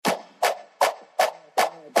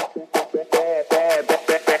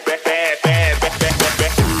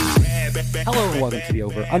Hello and welcome to the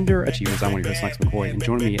Over Under Achievers. I'm one of your hosts, Lex McCoy, and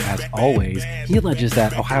joining me as always, he alleges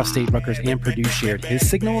that Ohio State, Rutgers, and Purdue shared his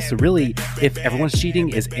signals. So really, if everyone's cheating,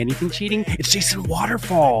 is anything cheating? It's Jason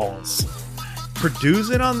Waterfalls. Purdue's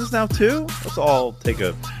in on this now too? Let's all take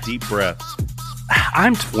a deep breath.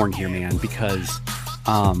 I'm torn here, man, because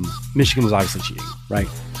Michigan was obviously cheating, right?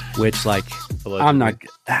 Which, like, allegedly. I'm not,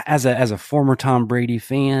 as a former Tom Brady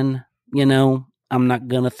fan, you know, I'm not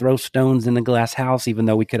going to throw stones in the glass house, even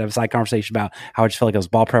though we could have a side conversation about how I just felt like it was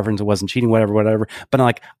ball preference, it wasn't cheating, whatever.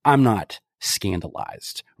 But I'm not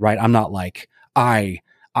scandalized, right? I'm not like, the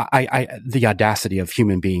audacity of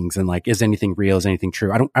human beings and like, is anything real? Is anything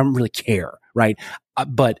true? I don't really care, right?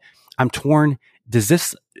 But I'm torn. Does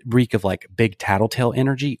this reek of like big tattletale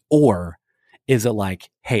energy, or is it like,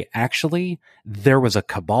 hey, actually, there was a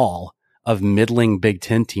cabal of middling Big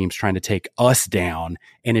Ten teams trying to take us down,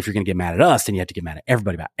 and if you're going to get mad at us, then you have to get mad at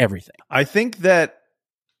everybody about everything? I think that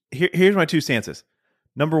here's my two stances.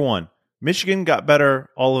 Number one, Michigan got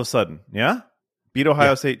better all of a sudden. Yeah, beat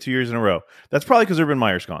Ohio State 2 years in a row. That's probably because Urban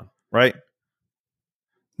Meyer's gone, right?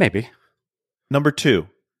 Maybe. Number two,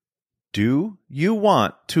 do you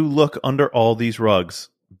want to look under all these rugs,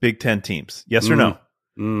 Big Ten teams? Yes or no?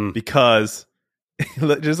 Because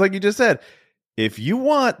just like you just said, if you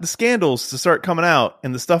want the scandals to start coming out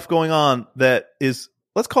and the stuff going on that is,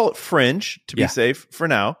 let's call it fringe to be safe for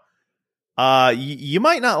now, you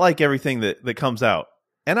might not like everything that comes out.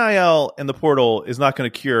 NIL and the portal is not going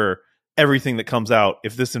to cure everything that comes out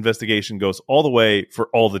if this investigation goes all the way for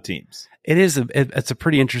all the teams. It's a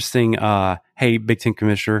pretty interesting, hey, Big Ten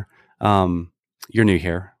Commissioner, you're new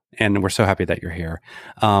here, and we're so happy that you're here.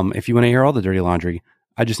 If you want to hear all the dirty laundry,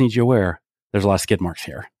 I just need you aware there's a lot of skid marks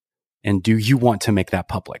here. And do you want to make that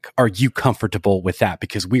public? Are you comfortable with that?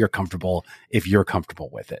 Because we are comfortable if you're comfortable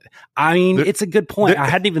with it. I mean, it's a good point. I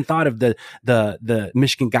hadn't even thought of the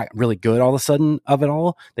Michigan got really good all of a sudden of it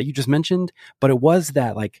all that you just mentioned. But it was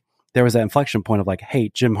that, like, there was that inflection point of like, hey,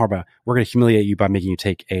 Jim Harbaugh, we're going to humiliate you by making you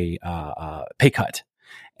take a pay cut.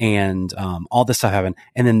 And all this stuff happened.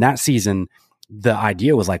 And then that season, the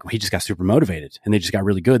idea was like, well, he just got super motivated and they just got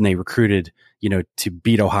really good and they recruited, to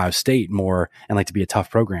beat Ohio State more and like to be a tough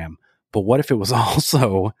program. But what if it was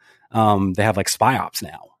also, they have like spy ops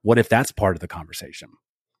now? What if that's part of the conversation?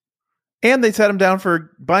 And they set him down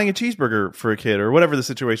for buying a cheeseburger for a kid or whatever the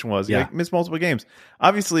situation was. Yeah. Like, missed multiple games.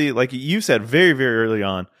 Obviously, like you said very, very early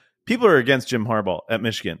on, people are against Jim Harbaugh at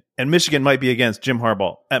Michigan, and Michigan might be against Jim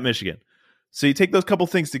Harbaugh at Michigan. So you take those couple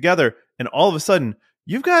things together, and all of a sudden,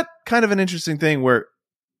 you've got kind of an interesting thing where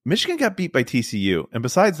Michigan got beat by TCU. And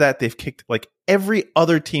besides that, they've kicked like every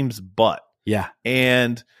other team's butt. Yeah.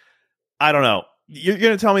 And I don't know. You're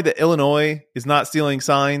going to tell me that Illinois is not stealing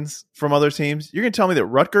signs from other teams? You're going to tell me that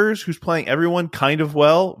Rutgers, who's playing everyone kind of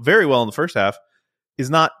well, very well in the first half,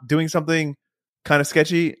 is not doing something kind of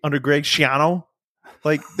sketchy under Greg Schiano?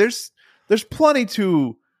 Like, there's plenty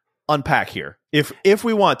to unpack here if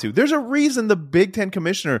we want to. There's a reason the Big Ten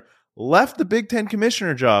commissioner left the Big Ten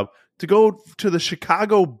commissioner job to go to the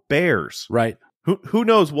Chicago Bears. Right. Who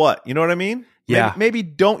knows what? You know what I mean? Yeah. Maybe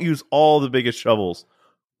don't use all the biggest shovels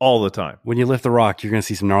all the time. When you lift the rock, you're going to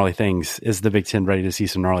see some gnarly things. Is the Big Ten ready to see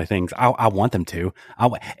some gnarly things? I want them to.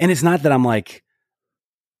 And it's not that I'm like,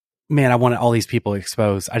 man, I want all these people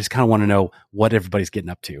exposed. I just kind of want to know what everybody's getting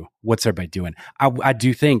up to. What's everybody doing? I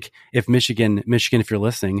do think if Michigan, if you're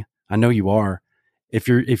listening, I know you are. If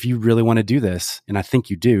you really want to do this, and I think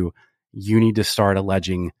you do, you need to start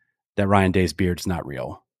alleging that Ryan Day's beard's not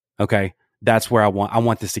real. Okay, that's where I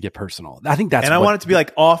want this to get personal. I think that's, and I want it to be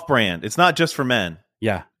like off-brand. It's not just for men.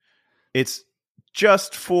 Yeah. It's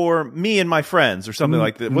just for me and my friends or something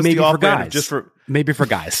like that. What's maybe the off-brand? Just for maybe for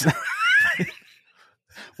guys.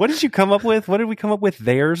 What did you come up with? What did we come up with?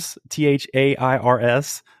 Theirs,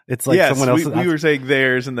 THAIRS. It's like someone else. We were saying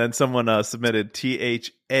theirs, and then someone submitted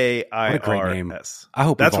THAIRS. What a great name. I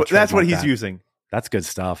hope that's what he's using. That's good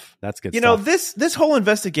stuff. That's good. You know, this whole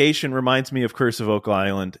investigation reminds me of Curse of Oak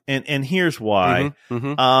Island, and here's why.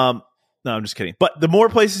 No, I'm just kidding. But the more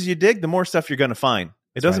places you dig, the more stuff you're going to find.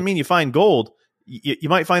 It doesn't mean you find gold. You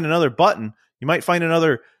might find another button. You might find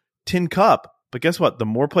another tin cup. But guess what? The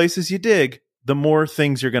more places you dig, the more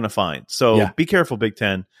things you're going to find. So be careful, Big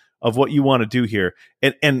Ten, of what you want to do here.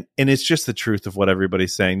 And it's just the truth of what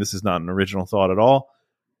everybody's saying. This is not an original thought at all.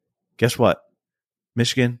 Guess what?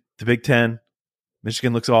 Michigan, the Big Ten,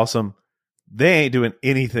 Michigan looks awesome. They ain't doing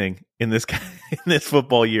anything in this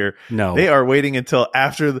football year. No. They are waiting until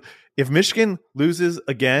after. If Michigan loses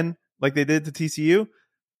again, like they did to TCU,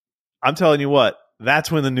 I'm telling you what,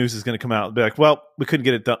 that's when the news is going to come out. Be like, well, we couldn't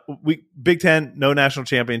get it done. Big Ten, no national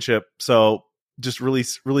championship, so just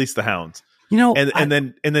release the hounds. And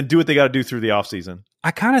then do what they got to do through the offseason.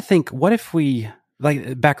 I kind of think, what if we,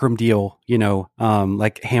 like, backroom deal,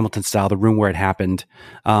 like Hamilton style, the room where it happened.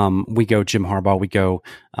 We go Jim Harbaugh, we go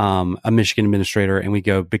a Michigan administrator, and we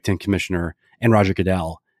go Big Ten commissioner and Roger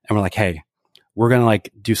Goodell. And we're like, hey, we're going to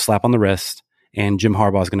like do slap on the wrist, and Jim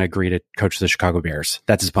Harbaugh is going to agree to coach the Chicago Bears.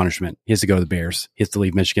 That's his punishment. He has to go to the Bears. He has to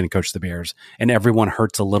leave Michigan and coach the Bears. And everyone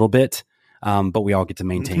hurts a little bit, but we all get to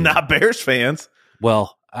maintain. Not Bears fans.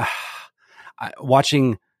 Well,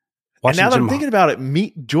 watching and now that Jim I'm thinking about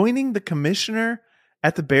it, joining the commissioner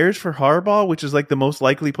at the Bears for Harbaugh, which is like the most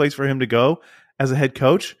likely place for him to go as a head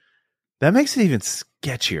coach, that makes it even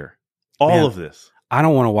sketchier. All of this. I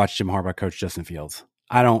don't want to watch Jim Harbaugh coach Justin Fields.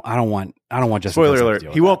 I don't want Justin Spoiler Fields.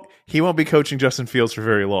 alert. He won't be coaching Justin Fields for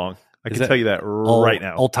very long. I can tell you that right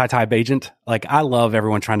now. Old Ty Bagent. Like, I love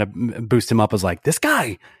everyone trying to boost him up as like, this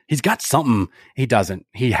guy, he's got something. He doesn't.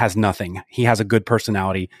 He has nothing. He has a good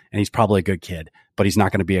personality, and he's probably a good kid, but he's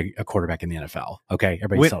not going to be a quarterback in the NFL. Okay,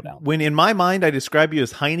 everybody settle down. When in my mind I describe you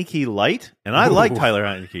as Heineke light, and I like Taylor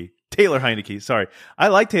Heineke. Sorry, I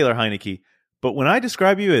like Taylor Heineke, but when I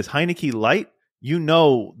describe you as Heineke light, you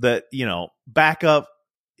know that back up.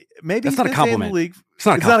 Maybe that's not a compliment. It's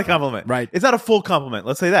not a compliment, right? It's not a full compliment.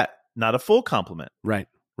 Let's say that. Not a full compliment. Right.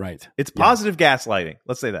 It's positive gaslighting.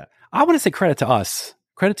 Let's say that. I want to say credit to us,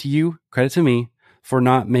 credit to you, credit to me for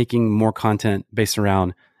not making more content based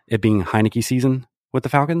around it being Heineke season with the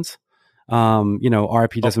Falcons.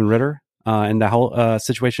 RIP Desmond Ritter and the whole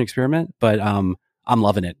situation experiment. But I'm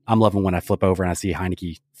loving it. I'm loving when I flip over and I see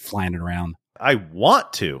Heineke flying it around. I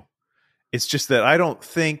want to. It's just that I don't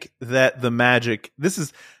think that the magic. This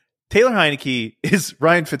is Taylor Heineke is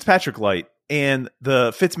Ryan Fitzpatrick light. And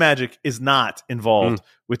the Fitzmagic is not involved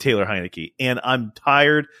with Taylor Heineke. And I'm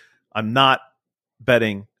tired. I'm not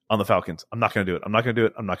betting on the Falcons. I'm not going to do it.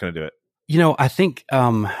 I think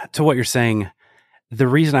to what you're saying, the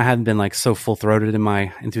reason I haven't been like so full throated in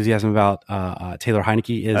my enthusiasm about Taylor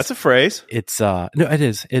Heineke is that's a phrase. It's no, it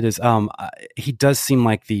is. It is. He does seem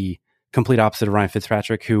like the complete opposite of Ryan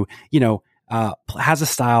Fitzpatrick, who has a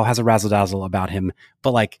style, has a razzle dazzle about him,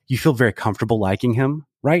 but like you feel very comfortable liking him,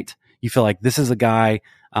 right? You feel like this is a guy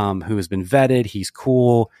who has been vetted. He's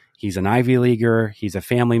cool. He's an Ivy Leaguer. He's a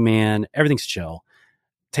family man. Everything's chill.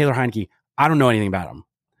 Taylor Heineke, I don't know anything about him.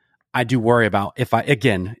 I do worry about if I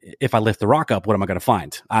lift the rock up, what am I going to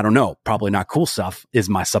find? I don't know. Probably not cool stuff is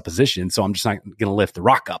my supposition. So I'm just not going to lift the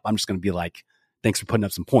rock up. I'm just going to be like, thanks for putting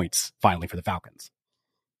up some points finally for the Falcons.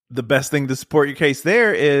 The best thing to support your case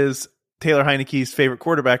there is Taylor Heineke's favorite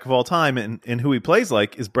quarterback of all time and who he plays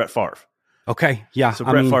like is Brett Favre. Okay, yeah. So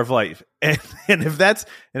Brett Favre life, and if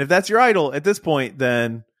that's your idol at this point,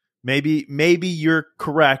 then maybe you're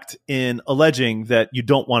correct in alleging that you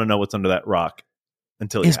don't want to know what's under that rock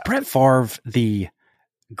until is Brett Favre the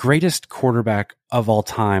greatest quarterback of all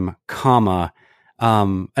time, greatest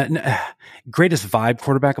vibe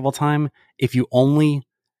quarterback of all time if you only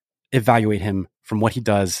evaluate him from what he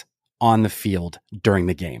does on the field during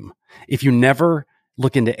the game. If you never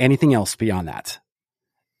look into anything else beyond that,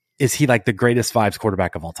 is he like the greatest vibes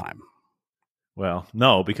quarterback of all time? Well,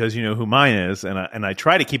 no, because you know who mine is, and I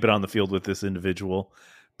try to keep it on the field with this individual,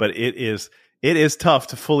 but it is tough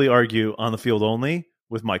to fully argue on the field only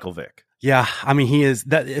with Michael Vick. Yeah, I mean he is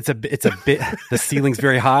that it's a bit the ceiling's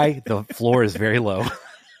very high, the floor is very low.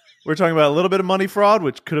 We're talking about a little bit of money fraud,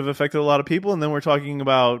 which could have affected a lot of people, and then we're talking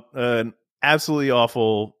about an absolutely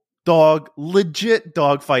awful legit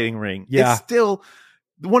dog fighting ring. Yeah. It's still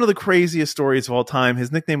one of the craziest stories of all time.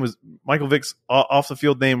 His nickname was Michael Vick's off the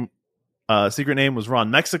field name. Secret name was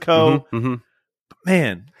Ron Mexico. Mm-hmm, mm-hmm. But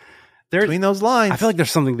man, between those lines, I feel like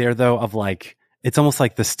there's something there though of like, it's almost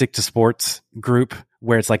like the stick to sports group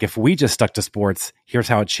where it's like, if we just stuck to sports, here's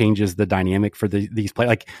how it changes the dynamic for these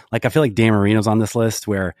players. Like I feel like Dan Marino's on this list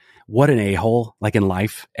where what an a-hole, like in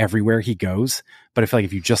life, everywhere he goes. But I feel like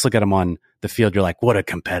if you just look at him on the field, you're like, what a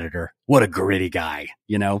competitor, what a gritty guy,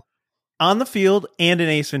 you know? On the field and in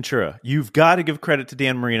Ace Ventura. You've got to give credit to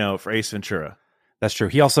Dan Marino for Ace Ventura. That's true.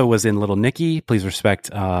 He also was in Little Nicky. Please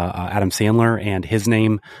respect Adam Sandler and his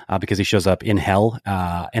name because he shows up in hell.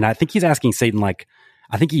 And I think he's asking Satan, like,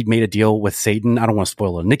 I think he made a deal with Satan. I don't want to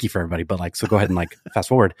spoil Little Nicky for everybody, but like, so go ahead and like fast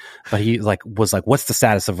forward. But he was like, what's the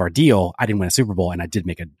status of our deal? I didn't win a Super Bowl and I did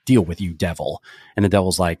make a deal with you, devil. And the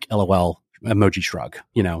devil's like, LOL, emoji shrug,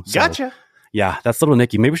 you know? So, gotcha. Yeah, that's Little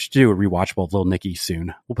Nicky. Maybe we should do a rewatchable of Little Nicky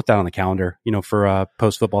soon. We'll put that on the calendar, you know, for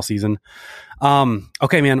post football season.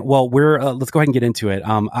 Okay, man. Well, let's go ahead and get into it.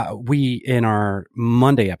 We in our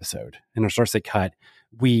Monday episode, in our Start Sit Cut,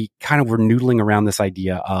 we kind of were noodling around this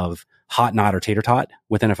idea of hot not or tater tot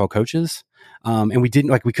with NFL coaches, and we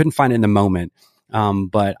couldn't find it in the moment.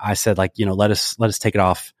 But I said, like, let us take it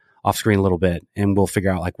off screen a little bit, and we'll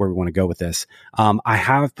figure out like where we want to go with this. I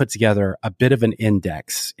have put together a bit of an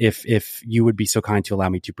index, if you would be so kind to allow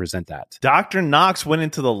me to present that. Dr. Knox went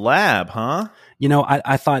into the lab, huh?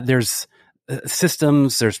 I thought there's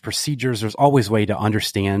systems, there's procedures, there's always a way to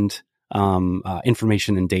understand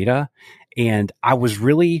information and data. And I was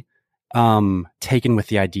really taken with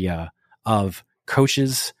the idea of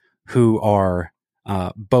coaches who are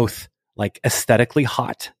both like aesthetically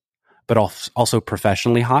hot, but also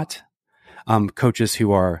professionally hot. Coaches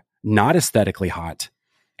who are not aesthetically hot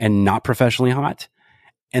and not professionally hot.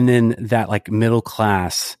 And then that like middle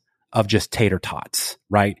class of just tater tots,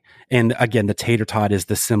 right? And again, the tater tot is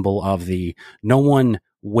the symbol of no one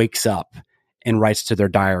wakes up and writes to their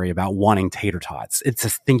diary about wanting tater tots. It's a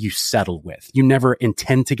thing you settle with. You never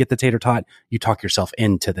intend to get the tater tot. You talk yourself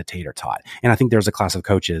into the tater tot. And I think there's a class of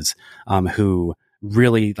coaches who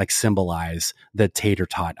really like symbolize the tater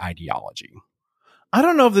tot ideology. I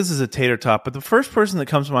don't know if this is a tater tot, but the first person that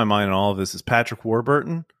comes to my mind in all of this is Patrick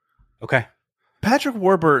Warburton. Okay. Patrick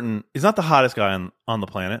Warburton is not the hottest guy on the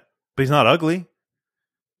planet, but he's not ugly.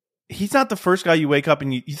 He's not the first guy you wake up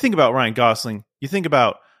and you think about Ryan Gosling. You think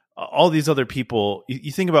about all these other people.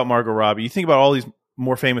 You think about Margot Robbie. You think about all these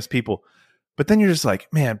more famous people. But then you're just like,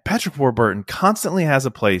 man, Patrick Warburton constantly has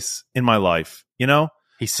a place in my life,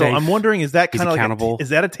 He's safe. So I'm wondering, is that kind of accountable. Is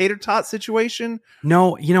that a tater tot situation?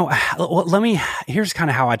 No, here's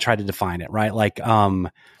kind of how I try to define it, right? Like,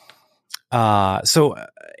 so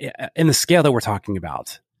in the scale that we're talking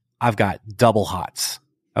about, I've got double hots.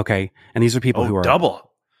 Okay. And these are people who are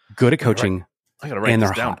good at coaching. I gotta write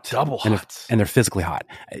this down. Hot. Double hots. And they're physically hot.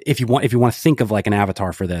 If you want to think of like an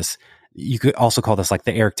avatar for this, you could also call this like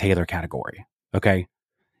the Eric Taylor category. Okay.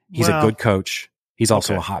 He's a good coach. He's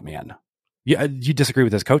also a hot man. You disagree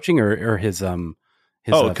with his coaching or his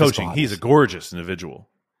coaching. He's a gorgeous individual.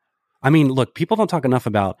 I mean, look, people don't talk enough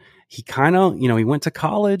about, he kind of, he went to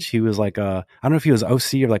college. He was like I don't know if he was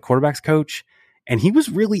OC or like quarterbacks coach, and he was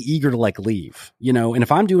really eager to like leave, and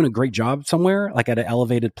if I'm doing a great job somewhere, like at an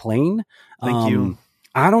elevated plane, thank you.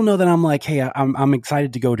 I don't know that I'm like, hey, I'm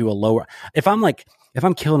excited to go to a lower, if I'm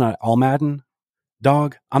killing it all Madden,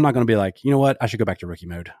 dog, I'm not going to be like, you know what? I should go back to rookie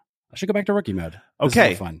mode. Okay.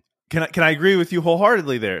 This is fun. Can I agree with you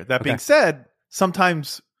wholeheartedly there? That being said,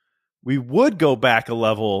 sometimes we would go back a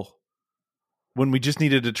level when we just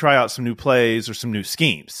needed to try out some new plays or some new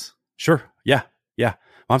schemes. Sure. Yeah. Well,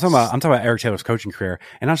 I'm talking about Eric Taylor's coaching career.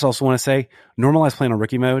 And I just also want to say, normalize playing on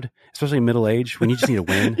rookie mode, especially in middle age when you just need to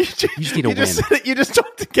win. you just need to win. You just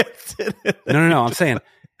talked against it. No. I'm saying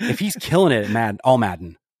if he's killing it at all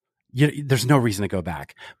Madden, there's no reason to go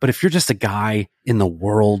back. But if you're just a guy in the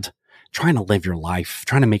world trying to live your life,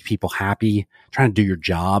 trying to make people happy, trying to do your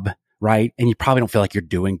job, right? And you probably don't feel like you're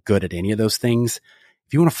doing good at any of those things.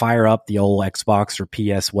 If you want to fire up the old Xbox or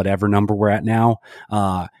PS, whatever number we're at now,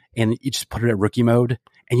 and you just put it at rookie mode,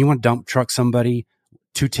 and you want to dump truck somebody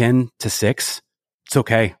 210 to 6, it's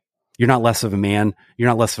okay. You're not less of a man. You're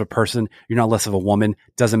not less of a person. You're not less of a woman.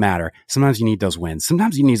 Doesn't matter. Sometimes you need those wins.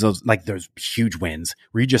 Sometimes you need those huge wins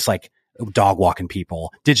where you just like dog walking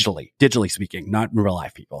people digitally speaking, not in real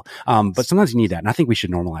life people. But sometimes you need that. And I think we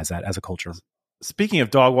should normalize that as a culture. Speaking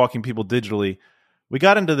of dog walking people digitally, we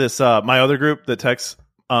got into this, my other group that texts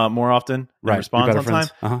more often and responds on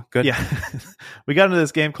time. Good. Yeah. We got into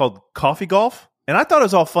this game called Coffee Golf, and I thought it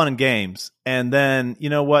was all fun and games. And then, you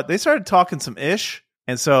know what? They started talking some ish.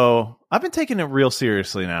 And so I've been taking it real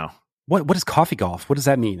seriously now. What is Coffee Golf? What does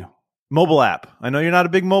that mean? Mobile app. I know you're not a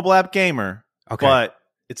big mobile app gamer, okay, but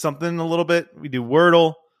it's something a little bit. We do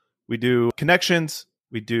Wordle, we do connections,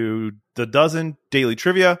 we do the dozen daily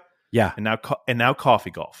trivia. Yeah. And now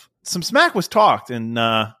Coffee Golf. Some smack was talked, and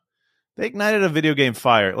they ignited a video game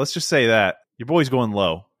fire. Let's just say that. Your boy's going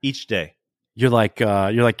low each day. You're like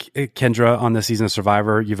Kendra on the season of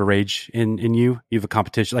Survivor. You have a rage in you. You have a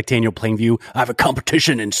competition, like Daniel Plainview. I have a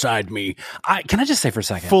competition inside me. Can I just say for a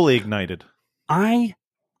second? Fully ignited. I'm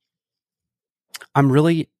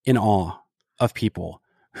really in awe of people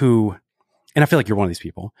who, and I feel like you're one of these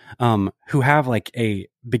people, who have like a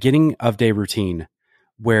beginning of day routine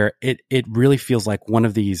where it really feels like one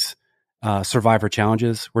of these Survivor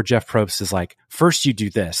challenges where Jeff Probst is like, first you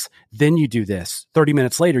do this, then you do this, 30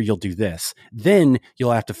 minutes later you'll do this, then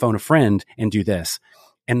you'll have to phone a friend and do this.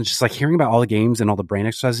 And it's just like hearing about all the games and all the brain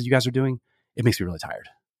exercises you guys are doing, it makes me really tired.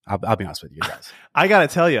 I'll be honest with you guys. I gotta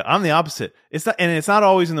tell you, I'm the opposite. It's not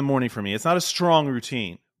always in the morning for me. It's not a strong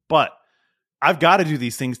routine, but I've got to do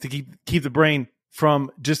these things to keep the brain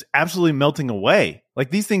from just absolutely melting away.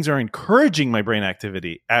 Like these things are encouraging my brain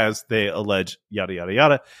activity as they allege, yada, yada,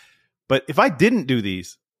 yada. But if I didn't do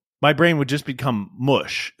these, my brain would just become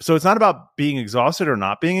mush. So it's not about being exhausted or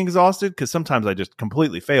not being exhausted, because sometimes I just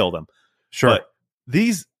completely fail them. Sure. But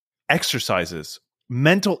these exercises,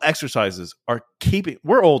 mental exercises, are keeping.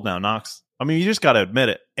 We're old now, Knox. I mean, you just got to admit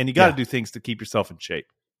it, and you got to do things to keep yourself in shape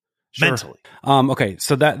mentally. Okay,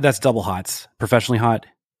 so that's double hots: professionally hot,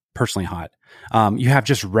 personally hot. You have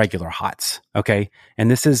just regular hots. Okay, and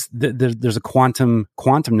this is there's a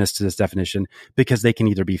quantumness to this definition, because they can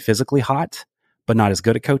either be physically hot but not as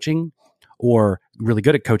good at coaching, or really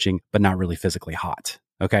good at coaching but not really physically hot.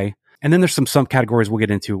 Okay. And then there's some categories we'll get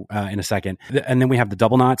into in a second. And then we have the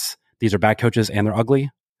double knots. These are bad coaches and they're ugly.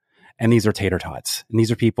 And these are tater tots. And these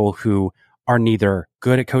are people who are neither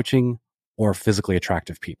good at coaching or physically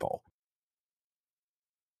attractive people.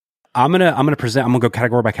 I'm gonna go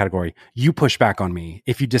category by category. You push back on me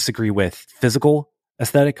if you disagree with physical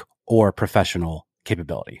aesthetic or professional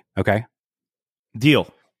capability. Okay?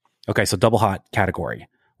 Deal. Okay, so double hot category.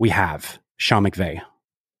 We have Sean McVay.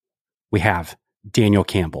 We have Daniel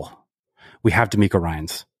Campbell. We have D'Amico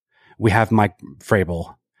Ryans. We have Mike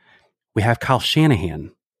Vrabel. We have Kyle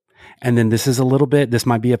Shanahan. And then this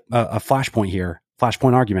might be a flashpoint here,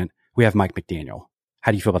 flashpoint argument. We have Mike McDaniel.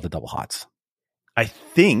 How do you feel about the double hots?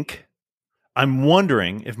 I'm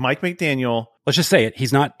wondering if Mike McDaniel. Let's just say it.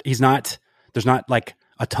 He's not, there's not like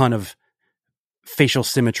a ton of facial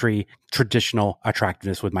symmetry, traditional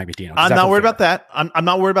attractiveness with Mike McDaniel. I'm not worried about that. I'm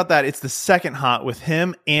not worried about that. It's the second hot with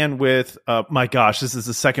him and with, my gosh, this is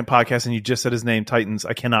the second podcast and you just said his name, Titans.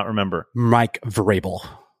 I cannot remember. Mike Vrabel.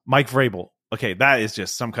 Okay, that is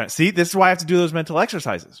just some kind of... See, this is why I have to do those mental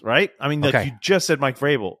exercises, right? I mean, like you just said Mike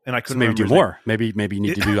Vrabel, and I couldn't maybe do more. Maybe you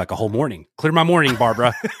need to do like a whole morning. Clear my morning,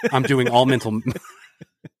 Barbara. I'm doing all mental...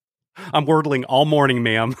 I'm wordling all morning,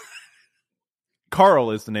 ma'am.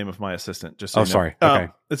 Carl is the name of my assistant. Just so you know. Sorry. Okay.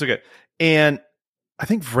 It's okay. And I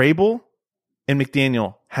think Vrabel and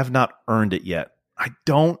McDaniel have not earned it yet. I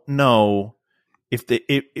don't know if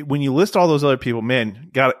when you list all those other people, man,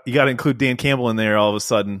 you got to include Dan Campbell in there all of a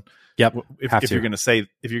sudden. Yep. If you're going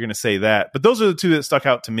to say that, but those are the two that stuck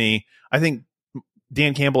out to me. I think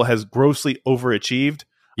Dan Campbell has grossly overachieved.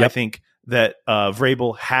 Yep. I think that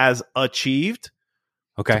Vrabel has achieved.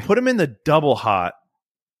 Okay. To put him in the double hot,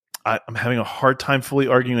 I'm having a hard time fully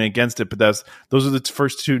arguing against it, but those are the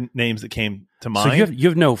first two names that came to mind. So you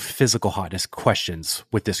have no physical hotness questions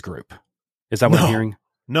with this group. Is that what I'm hearing?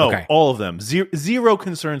 No, okay. All of them. Zero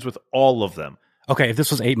concerns with all of them. Okay, if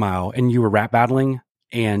this was 8 Mile and you were rap battling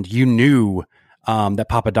and you knew that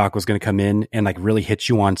Papa Doc was going to come in and like really hit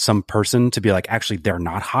you on some person to be like, actually, they're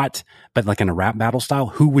not hot, but like in a rap battle style,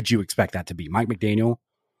 who would you expect that to be? Mike McDaniel?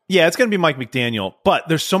 Yeah, it's going to be Mike McDaniel, but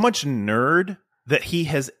there's so much nerd that he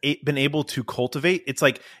has been able to cultivate. It's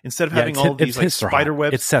like, instead of having all these like spider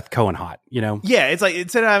webs, it's Seth Cohen hot, you know? Yeah. It's like,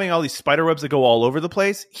 instead of having all these spider webs that go all over the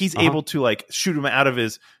place, he's able to like shoot them out of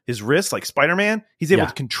his wrist, like Spider-Man. He's able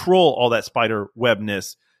to control all that spider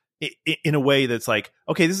webness in a way that's like,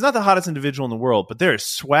 okay, this is not the hottest individual in the world, but there is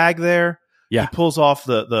swag there. Yeah. He pulls off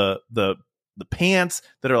the pants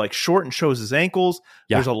that are like short and shows his ankles.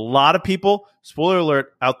 Yeah. There's a lot of people, spoiler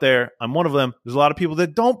alert out there, I'm one of them. There's a lot of people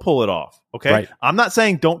that don't pull it off. Okay. Right. I'm not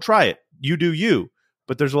saying don't try it. You do you.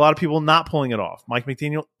 But there's a lot of people not pulling it off. Mike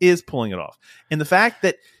McDaniel is pulling it off. And the fact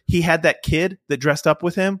that he had that kid that dressed up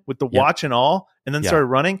with him with the watch and all, and then started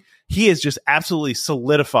running, he is just absolutely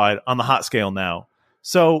solidified on the hot scale now.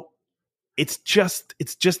 So it's just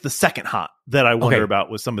the second hot that I wonder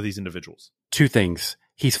about with some of these individuals. Two things.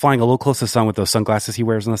 He's flying a little close to the sun with those sunglasses he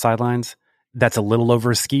wears on the sidelines. That's a little over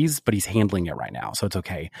his skis, but he's handling it right now, so it's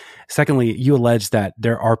okay. Secondly, you allege that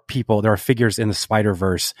there are figures in the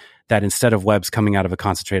Spider-Verse that instead of webs coming out of a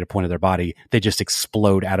concentrated point of their body, they just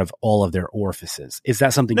explode out of all of their orifices. Is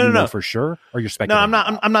that something you know for sure, or you're speculating?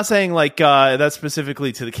 No, I'm not saying like that's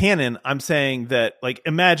specifically to the canon. I'm saying that like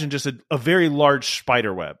imagine just a very large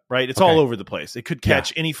spider web, right? It's all over the place. It could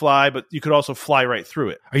catch any fly, but you could also fly right through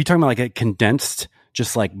it. Are you talking about like a condensed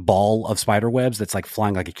just like ball of spider webs that's like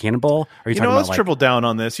flying like a cannonball? Are you talking about let's triple down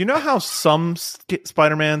on this. You know how some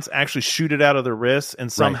Spider-Mans actually shoot it out of their wrists and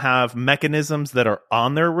some have mechanisms that are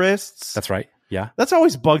on their wrists? That's right. Yeah. That's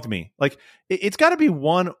always bugged me. Like it's got to be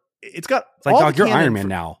one. It's like, dog, you're Iron Man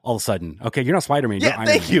now all of a sudden. Okay. You're not Spider-Man. You're Iron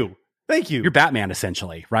Man. Thank you. You're Batman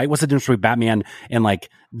essentially, right? What's the difference between Batman and like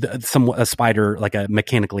a spider, like a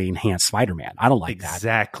mechanically enhanced Spider-Man? I don't like that.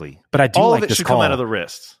 Exactly. But I do all like of it this should call. Come out of the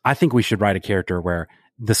wrist. I think we should write a character where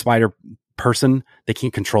the spider person, they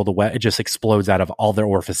can't control the web. It just explodes out of all their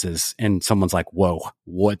orifices. And someone's like, whoa,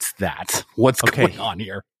 what's that? What's going on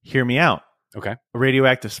here? Hear me out. Okay. A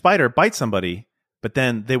radioactive spider bites somebody, but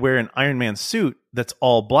then they wear an Iron Man suit that's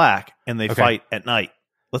all black and they fight at night.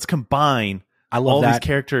 Let's combine I love all that. these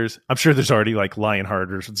characters. I'm sure there's already like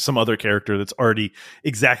Lionheart or some other character that's already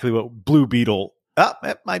exactly what Blue Beetle.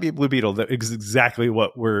 It might be a Blue Beetle. That is exactly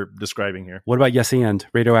what we're describing here. What about yes and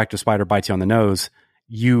radioactive spider bites you on the nose?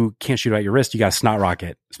 You can't shoot out your wrist. You got a snot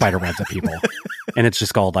rocket. Spider webs at people, and it's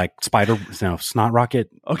just called like snot rocket.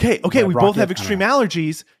 Okay. We both have extreme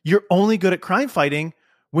allergies. You're only good at crime fighting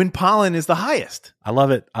when pollen is the highest. I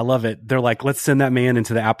love it. They're like, let's send that man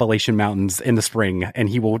into the Appalachian Mountains in the spring, and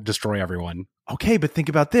he will destroy everyone. Okay, but think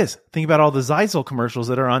about this. Think about all the Zyzol commercials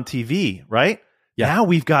that are on TV, right? Yeah. Now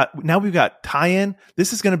we've got tie-in.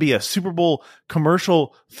 This is going to be a Super Bowl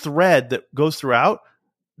commercial thread that goes throughout.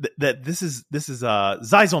 That this is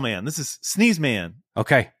Zyzol Man. This is Sneeze Man.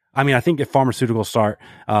 Okay. I mean, I think if pharmaceuticals start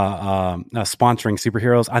sponsoring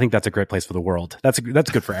superheroes, I think that's a great place for the world. That's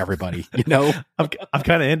good for everybody. You know, I'm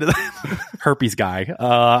kind of into that. Herpes guy.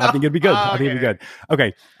 I think it'd be good. I think it'd be good.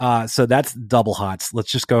 Okay. So that's double hots.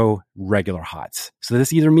 Let's just go regular hots. So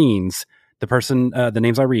this either means the person, the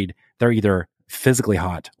names I read, they're either physically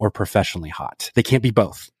hot or professionally hot. They can't be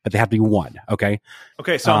both, but they have to be one. Okay.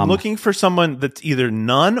 Okay. So I'm looking for someone that's either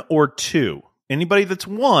none or two. Anybody that's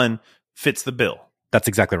one fits the bill. That's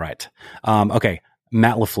exactly right. Okay.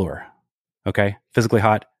 Matt LaFleur. Okay. Physically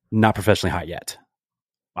hot, not professionally hot yet.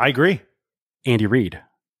 I agree. Andy Reid.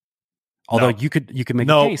 Although you could make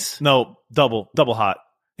a case. No, double hot.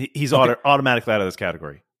 He's automatically out of this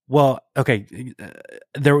category. Well, okay.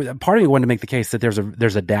 There part of me wanted to make the case that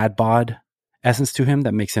there's a dad bod essence to him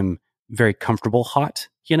that makes him very comfortable hot,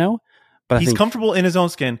 you know? But he's comfortable in his own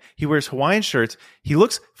skin. He wears Hawaiian shirts. He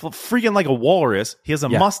looks freaking like a walrus. He has a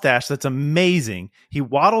mustache that's amazing. He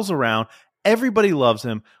waddles around. Everybody loves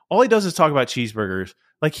him. All he does is talk about cheeseburgers.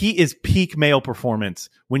 Like, he is peak male performance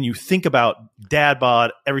when you think about dad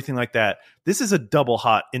bod, everything like that. This is a double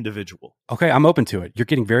hot individual. Okay, I'm open to it. You're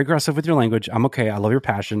getting very aggressive with your language. I'm okay. I love your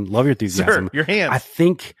passion. Love your enthusiasm. Sir, your hands. I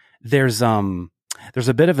think there's a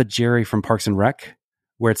bit of a Jerry from Parks and Rec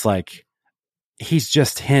where it's like, he's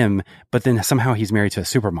just him, but then somehow he's married to a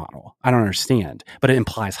supermodel. I don't understand, but it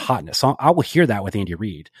implies hotness. So I will hear that with Andy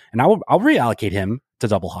Reid, and I'll reallocate him to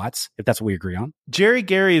double hots if that's what we agree on. Jerry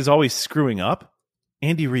Gary is always screwing up.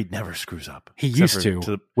 Andy Reid never screws up. He used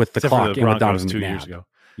to with the clock and with Donovan 2 McNabb. years ago.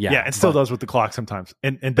 Yeah, and still does with the clock sometimes.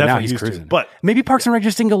 And definitely now he's used cruising. to. But maybe Parks and Rec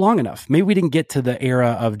just didn't go long enough. Maybe we didn't get to the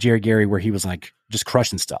era of Jerry Gary where he was like just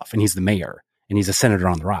crushing stuff, and he's the mayor and he's a senator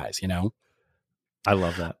on the rise. You know, I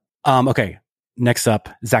love that. Okay. Next up,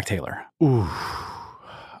 Zach Taylor. Ooh,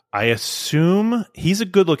 I assume he's a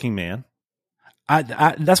good-looking man.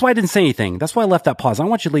 That's why I didn't say anything. That's why I left that pause. I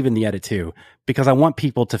want you to leave in the edit too, because I want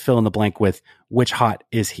people to fill in the blank with which hot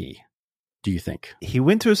is he? Do you think he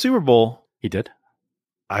went to a Super Bowl? He did.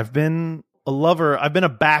 I've been a lover. I've been a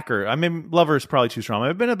backer. I mean, lover is probably too strong.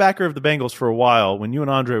 I've been a backer of the Bengals for a while. When you and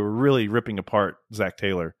Andre were really ripping apart Zach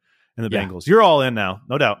Taylor and the Bengals, you're all in now,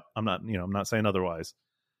 no doubt. I'm not saying otherwise.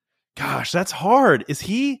 Gosh, that's hard. Is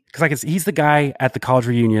he? Because he's the guy at the college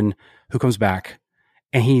reunion who comes back,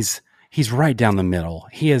 and he's right down the middle.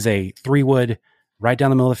 He is a 3-wood right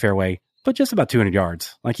down the middle of the fairway, but just about 200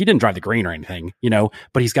 yards. Like, he didn't drive the green or anything, you know.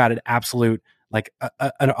 But he's got an absolute like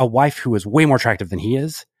a wife who is way more attractive than he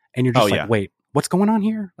is, and you're just wait, what's going on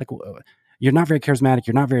here? Like, you're not very charismatic.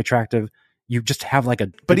 You're not very attractive. You just have like a.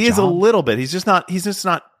 But he is a little bit. He's just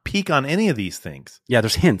not peak on any of these things. Yeah,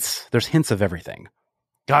 there's hints. There's hints of everything.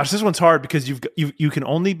 Gosh, this one's hard because you can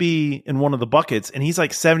only be in one of the buckets, and he's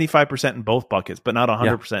like 75% in both buckets, but not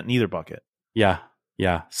 100% in either bucket. Yeah.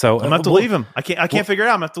 So I'm gonna have to leave him. I can't figure it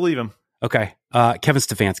out. I'm gonna have to leave him. Okay. Kevin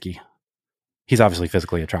Stefanski. He's obviously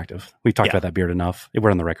physically attractive. We've talked about that beard enough.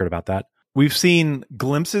 We're on the record about that. We've seen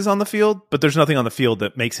glimpses on the field, but there's nothing on the field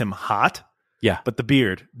that makes him hot. Yeah. But the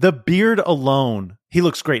beard alone, he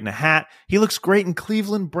looks great in a hat. He looks great in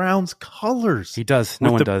Cleveland Browns colors. He does.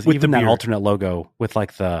 No one does. Even that alternate logo with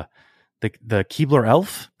like the Keebler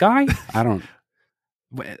elf guy. I don't.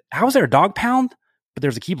 How is there a dog pound, but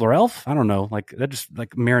there's a Keebler elf? I don't know. Like, that just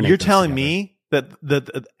like marinate. You're telling me that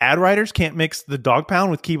the ad writers can't mix the dog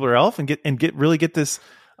pound with Keebler elf and get this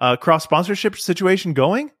cross sponsorship situation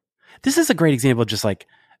going? This is a great example of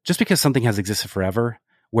just because something has existed forever,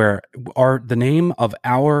 where the name of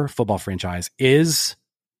our football franchise is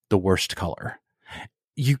the worst color,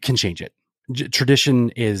 you can change it. Tradition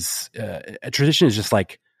is just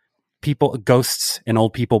like ghosts and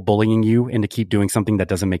old people bullying you into keep doing something that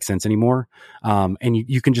doesn't make sense anymore. And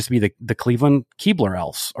you can just be the Cleveland Keebler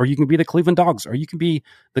Elves, or you can be the Cleveland Dogs, or you can be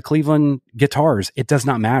the Cleveland Guitars. It does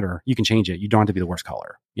not matter. You can change it. You don't have to be the worst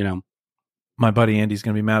color, you know? My buddy Andy's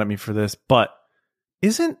going to be mad at me for this, but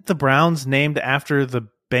isn't the Browns named after the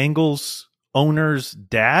Bengals owner's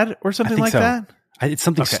dad or something like that? It's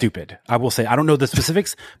something stupid. I will say, I don't know the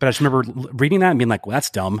specifics, but I just remember reading that and being like, well, that's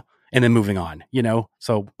dumb. And then moving on,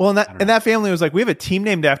 So, well, and that family was like, we have a team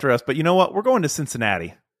named after us, but you know what? We're going to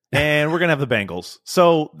Cincinnati and we're going to have the Bengals.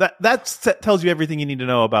 So that tells you everything you need to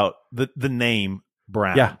know about the name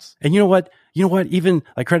Browns. Yeah. And you know what? Even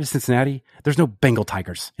like credit to Cincinnati, there's no Bengal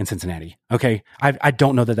Tigers in Cincinnati. Okay. I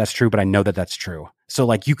don't know that that's true, but I know that that's true. So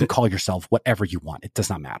like you can call yourself whatever you want. It does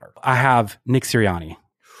not matter. I have Nick Sirianni.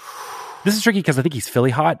 This is tricky because I think he's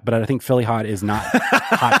Philly hot, but I think Philly hot is not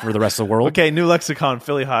hot for the rest of the world. Okay, new lexicon,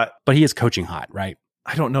 Philly hot. But he is coaching hot, right?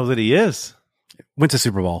 I don't know that he is. Went to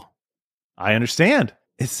Super Bowl. I understand.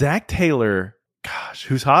 It's Zach Taylor. Gosh,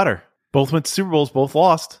 who's hotter? Both went to Super Bowls, both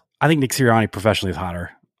lost. I think Nick Sirianni professionally is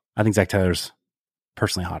hotter. I think Zach Taylor's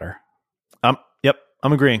personally hotter. Yep,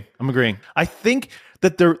 I'm agreeing. I think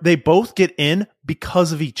that they both get in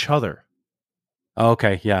because of each other.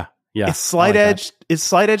 Okay, yeah. It's slight edge. It's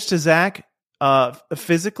slight edge to Zach,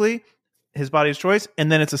 physically, his body's choice, and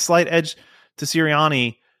then it's a slight edge to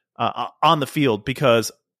Sirianni on the field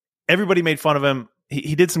because everybody made fun of him.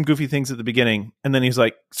 He did some goofy things at the beginning, and then he's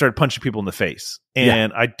like started punching people in the face.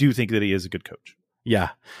 And I do think that he is a good coach.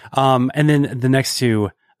 Yeah. And then the next two,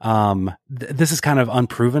 this is kind of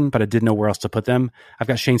unproven, but I didn't know where else to put them. I've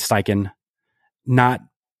got Shane Steichen, not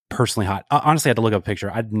personally hot. Honestly, I had to look up a picture.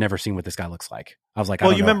 I'd never seen what this guy looks like. I was like,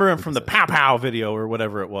 well, you remember him from the Pow Pow video or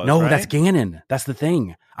whatever it was. No, right? That's Gannon. That's the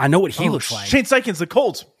thing. I know what he looks like. Shane Steichen's the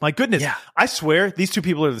Colts. My goodness. Yeah. I swear these two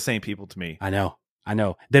people are the same people to me. I know.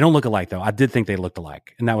 They don't look alike though. I did think they looked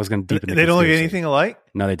alike, and that was going to deepen. They don't look anything alike?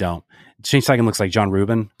 No, they don't. Shane Steichen looks like John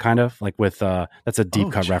Rubin, kind of like with that's a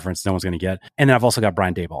deep cut reference no one's going to get. And then I've also got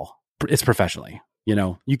Brian Daboll. It's professionally.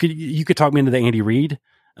 You could talk me into the Andy Reid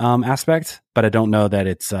aspect, but I don't know that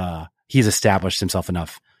it's he's established himself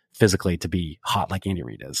enough physically to be hot like Andy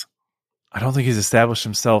Reid is. I don't think he's established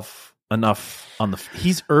himself enough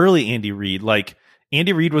he's early Andy Reid. Like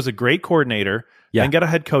Andy Reid was a great coordinator and got a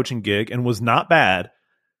head coaching gig and was not bad.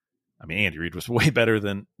 I mean, Andy Reid was way better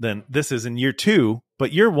than this is in year 2,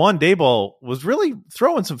 but year 1, Daboll was really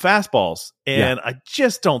throwing some fastballs, and I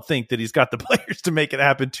just don't think that he's got the players to make it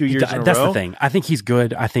happen 2 years in a row. That's the thing. I think he's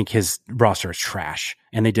good. I think his roster is trash,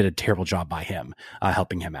 and they did a terrible job by him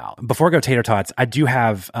helping him out. Before I go Tater Tots, I do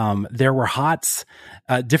have there were hots,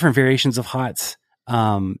 different variations of hots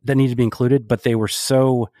that needed to be included, but they were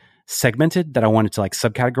so segmented that I wanted to like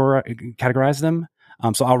categorize them.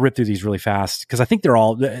 So I'll rip through these really fast because I think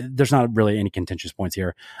there's not really any contentious points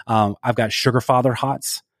here. I've got sugar father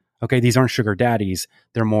hots. Okay. These aren't sugar daddies.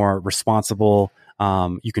 They're more responsible.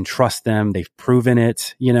 You can trust them. They've proven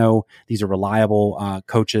it. These are reliable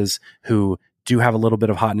coaches who do have a little bit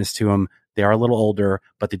of hotness to them. They are a little older,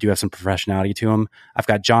 but they do have some professionality to them. I've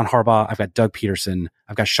got John Harbaugh. I've got Doug Peterson.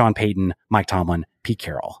 I've got Sean Payton, Mike Tomlin, Pete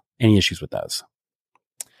Carroll. Any issues with those?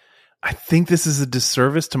 I think this is a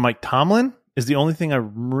disservice to Mike Tomlin. Is the only thing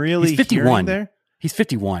I'm really he's 51 hearing there. He's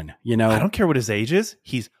 51. I don't care what his age is.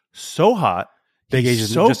 He's so hot. Big age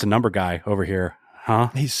is just a number guy over here, huh?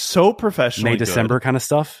 He's so professional. May December kind of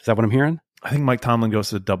stuff. Is that what I'm hearing? I think Mike Tomlin goes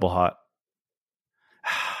to double hot.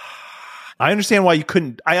 I understand why you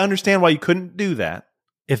couldn't. Do that.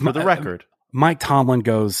 For the record, Mike Tomlin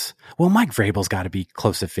goes. Well, Mike Vrabel's got to be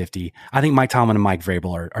close to 50. I think Mike Tomlin and Mike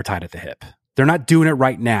Vrabel are tied at the hip. They're not doing it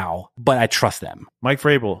right now, but I trust them. Mike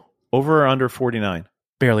Vrabel. Over or under 49?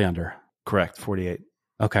 Barely under. Correct, 48.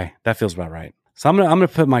 Okay, that feels about right. So I'm gonna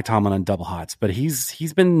put Mike Tomlin on double hots, but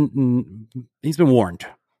he's been warned.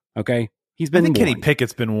 Okay, I think warned. Kenny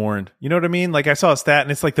Pickett's been warned. You know what I mean? Like I saw a stat,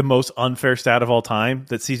 and it's like the most unfair stat of all time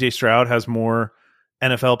that C.J. Stroud has more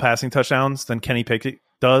NFL passing touchdowns than Kenny Pickett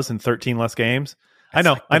does in 13 less games. I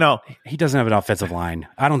know. He doesn't have an offensive line.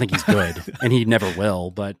 I don't think he's good, and he never will.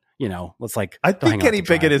 But let's like. I think Kenny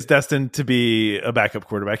Pickett is destined to be a backup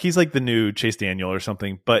quarterback. He's like the new Chase Daniel or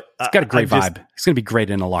something. But he's got a great vibe. He's going to be great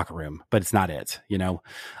in a locker room, but it's not it.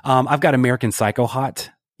 I've got American Psycho hot.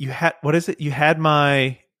 You had what is it? You had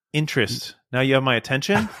my interest. Now you have my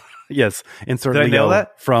attention. Yes, insert Did I nail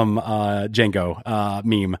that from Django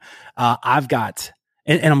meme. I've got,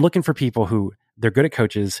 and I'm looking for people who they're good at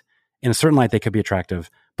coaches. In a certain light, they could be attractive,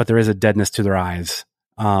 but there is a deadness to their eyes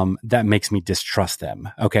that makes me distrust them.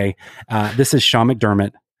 Okay, this is Sean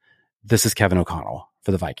McDermott. This is Kevin O'Connell for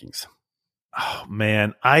the Vikings. Oh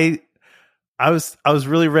man, I was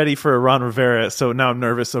really ready for a Ron Rivera, so now I'm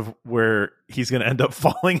nervous of where he's going to end up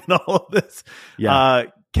falling in all of this. Yeah,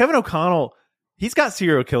 Kevin O'Connell, he's got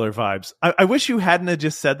serial killer vibes. I wish you hadn't have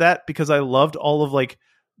just said that because I loved all of like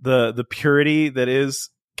the purity that is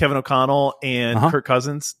Kevin O'Connell and Kirk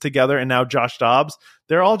Cousins together, and now Josh Dobbs.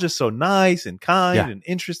 They're all just so nice and kind and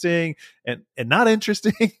interesting and not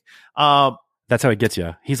interesting. The That's how he gets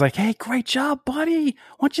you. He's like, hey, great job, buddy.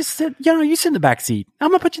 Why don't you sit, you sit in the back seat. I'm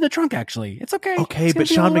going to put you in the trunk, actually. It's okay. Okay, but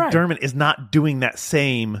Sean McDermott is not doing that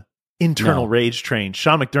same internal rage train.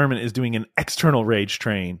 Sean McDermott is doing an external rage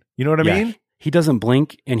train. You know what I mean? He doesn't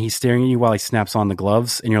blink, and he's staring at you while he snaps on the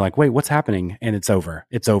gloves, and you're like, wait, what's happening? And it's over.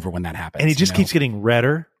 It's over when that happens. And he just keeps getting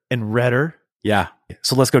redder and redder. Yeah.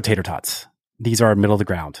 So let's go tater tots. These are middle of the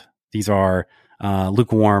ground. These are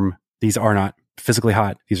lukewarm. These are not physically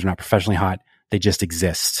hot. These are not professionally hot. They just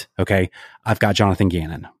exist. Okay. I've got Jonathan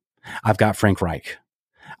Gannon. I've got Frank Reich.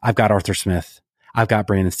 I've got Arthur Smith. I've got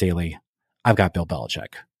Brandon Staley. I've got Bill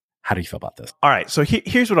Belichick. How do you feel about this? All right. So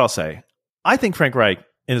here's what I'll say. I think Frank Reich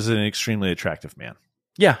is an extremely attractive man.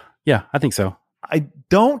 Yeah. Yeah. I think so. I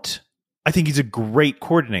think he's a great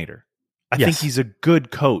coordinator. I think he's a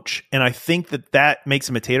good coach. And I think that makes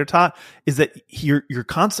him a tater tot, is that you're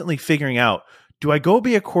constantly figuring out, do I go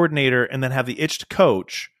be a coordinator and then have the itch to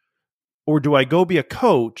coach? Or do I go be a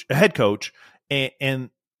head coach, and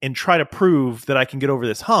try to prove that I can get over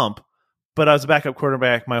this hump? But I was a backup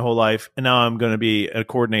quarterback my whole life, and now I'm going to be a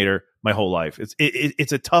coordinator my whole life.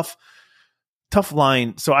 It's a tough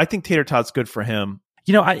line. So I think tater tot's good for him.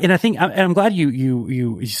 I think I'm glad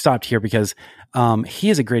you stopped here, because he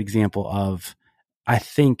is a great example of, I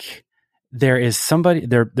think there is somebody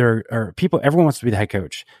there are people, everyone wants to be the head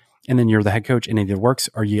coach, and then you're the head coach and it either works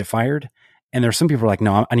or you get fired. And there are some people who are like,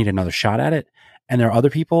 no, I need another shot at it. And there are other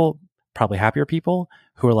people, probably happier people,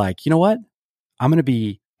 who are like, you know what? I'm going to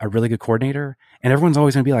be a really good coordinator. And everyone's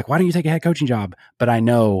always going to be like, why don't you take a head coaching job? But I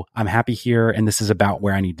know I'm happy here, and this is about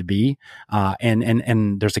where I need to be.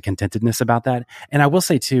 And there's a contentedness about that. And I will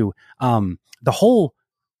say too, the whole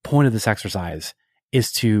point of this exercise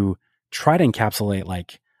is to try to encapsulate,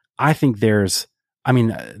 like, I think this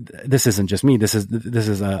isn't just me. This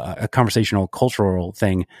is a conversational, cultural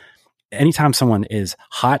thing. Anytime someone is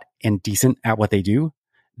hot and decent at what they do,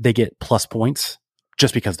 they get plus points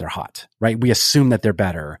just because they're hot, right? We assume that they're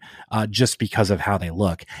better just because of how they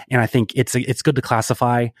look. And I think it's good to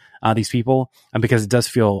classify these people, because it does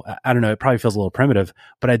feel, I don't know, it probably feels a little primitive,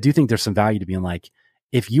 but I do think there's some value to being like,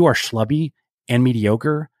 if you are schlubby and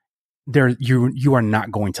mediocre, you are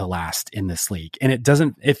not going to last in this league. And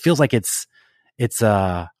it feels like it's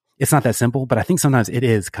not that simple, but I think sometimes it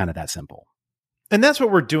is kind of that simple. And that's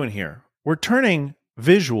what we're doing here. We're turning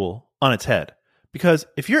visual on its head. Because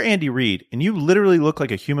if you're Andy Reid and you literally look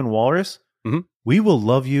like a human walrus, we will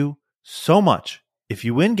love you so much if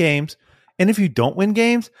you win games. And if you don't win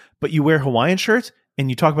games, but you wear Hawaiian shirts and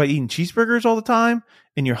you talk about eating cheeseburgers all the time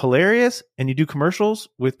and you're hilarious and you do commercials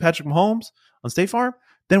with Patrick Mahomes on State Farm,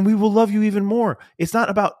 then we will love you even more. It's not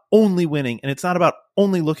about only winning, and it's not about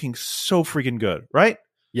only looking so freaking good, right?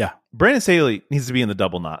 Yeah. Brandon Staley needs to be in the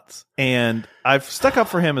double knots, and I've stuck up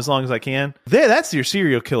for him as long as I can. That's your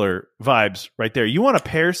serial killer vibes right there. You want to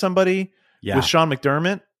pair somebody with Sean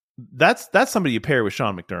McDermott? That's somebody you pair with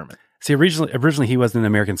Sean McDermott. See, originally he was an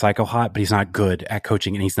American Psycho hot, but he's not good at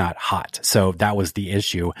coaching and he's not hot. So that was the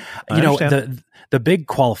issue. The big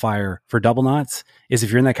qualifier for double knots is if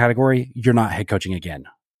you're in that category, you're not head coaching again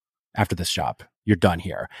after this job. You're done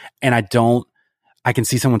here. And I can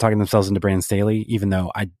see someone talking themselves into Brandon Staley, even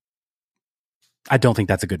though I don't think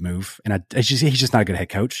that's a good move. And he's just not a good head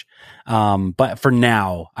coach. But for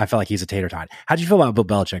now, I feel like he's a tater tot. How do you feel about Bill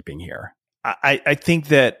Belichick being here? I think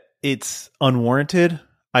that it's unwarranted.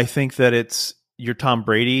 I think that it's your Tom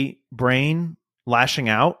Brady brain lashing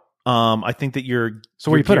out. I think that you're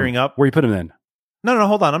gearing up. Where you put him in? No,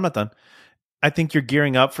 hold on. I'm not done. I think you're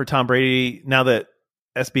gearing up for Tom Brady now that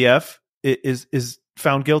SBF is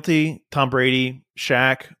found guilty. Tom Brady,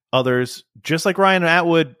 Shaq, others, just like Ryan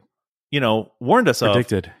Atwood, warned us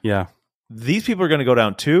predicted. of. Yeah. These people are going to go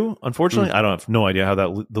down too. Unfortunately, I don't have no idea how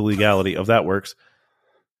the legality of that works.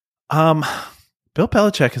 Bill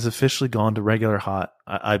Belichick has officially gone to regular hot,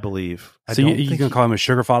 I believe. So you can call him a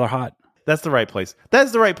sugar father hot? That's the right place.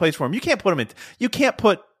 That's the right place for him. You can't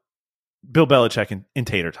put Bill Belichick in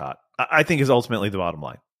tater tot, I think, is ultimately the bottom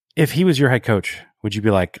line. If he was your head coach, would you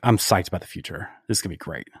be like, I'm psyched about the future, this is going to be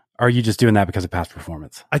great? Or are you just doing that because of past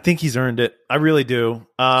performance? I think he's earned it. I really do.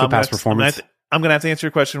 Past performance? I'm going to have to answer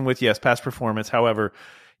your question with yes, past performance. However,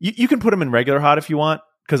 you can put him in regular hot if you want,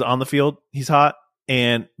 because on the field, he's hot.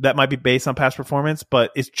 And that might be based on past performance,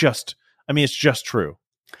 but it's just true.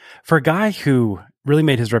 For a guy who really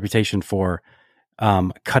made his reputation for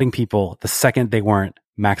cutting people the second they weren't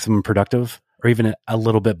maximum productive, or even a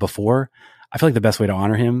little bit before, I feel like the best way to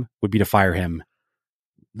honor him would be to fire him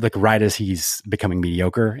like right as he's becoming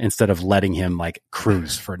mediocre, instead of letting him like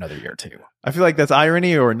cruise for another year or two. I feel like that's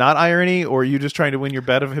irony or not irony, or are you just trying to win your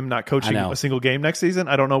bet of him not coaching a single game next season?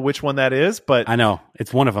 I don't know which one that is, but I know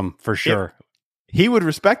it's one of them for sure. he would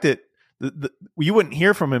respect it. You wouldn't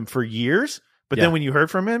hear from him for years, but then when you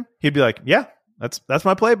heard from him, he'd be like, "Yeah, that's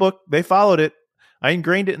my playbook. They followed it. I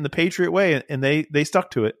ingrained it in the Patriot way, and they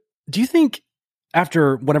stuck to it." Do you think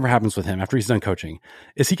after whatever happens with him, after he's done coaching,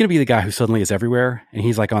 is he going to be the guy who suddenly is everywhere and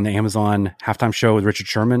he's like on the Amazon halftime show with Richard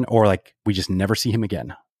Sherman, or like we just never see him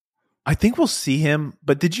again? I think we'll see him,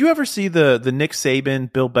 but did you ever see the Nick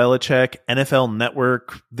Saban, Bill Belichick, NFL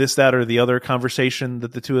Network, this, that, or the other conversation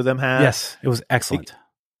that the two of them had? Yes, it was excellent.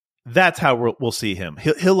 That's how we'll see him.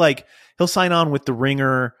 He'll sign on with The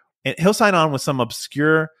Ringer, and he'll sign on with some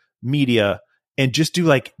obscure media and just do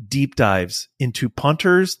like deep dives into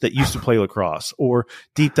punters that used to play lacrosse, or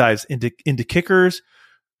deep dives into kickers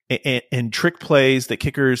and trick plays that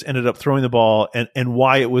kickers ended up throwing the ball, and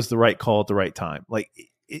why it was the right call at the right time. Like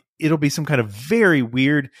it'll be some kind of very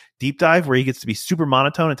weird deep dive where he gets to be super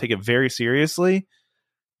monotone and take it very seriously.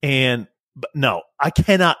 But no, I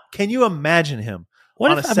cannot. Can you imagine him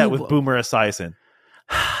on a set with Boomer Esiason?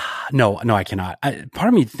 No, I cannot. Part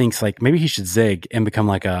of me thinks like maybe he should zig and become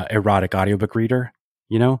like a erotic audiobook reader.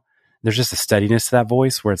 You know, there's just a steadiness to that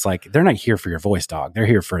voice where it's like, they're not here for your voice, dog. They're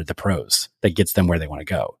here for the prose that gets them where they want to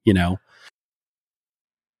go, you know?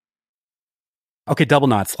 Okay, double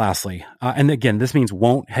knots, lastly. And again, this means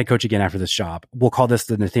won't head coach again after this job. We'll call this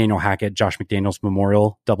the Nathaniel Hackett, Josh McDaniels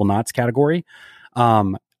Memorial double knots category.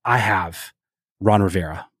 I have Ron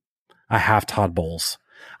Rivera. I have Todd Bowles.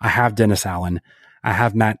 I have Dennis Allen. I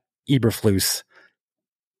have Matt Eberflus.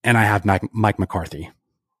 And I have Mike McCarthy.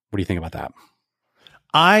 What do you think about that?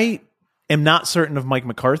 I am not certain of Mike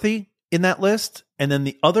McCarthy in that list. And then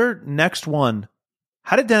the other next one,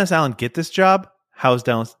 how did Dennis Allen get this job? How is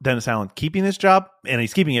Dennis Allen keeping this job? And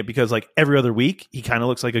he's keeping it because like every other week, he kind of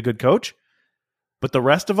looks like a good coach. But the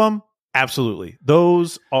rest of them, absolutely.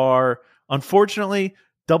 Those are, unfortunately,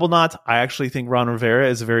 double knots. I actually think Ron Rivera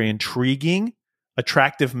is a very intriguing,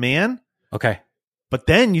 attractive man. Okay. But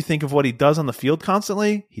then you think of what he does on the field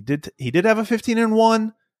constantly. He did have a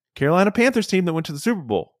 15-1 Carolina Panthers team that went to the Super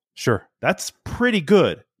Bowl. Sure. That's pretty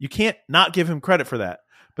good. You can't not give him credit for that.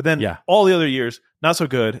 But then all the other years, not so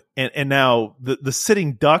good. And now the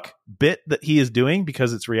sitting duck bit that he is doing,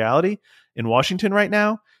 because it's reality in Washington right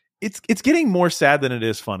now, it's getting more sad than it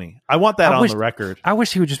is funny. I want that on the record. I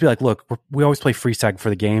wish he would just be like, look, we always play freeze tag for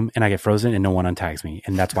the game and I get frozen and no one untags me.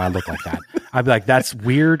 And that's why I look like that. I'd be like, that's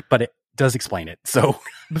weird, but it does explain it. So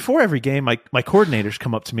before every game, my coordinators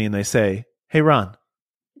come up to me and they say, "Hey, Ron,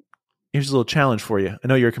 here's a little challenge for you. I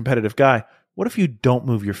know you're a competitive guy. What if you don't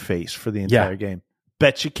move your face for the entire game?"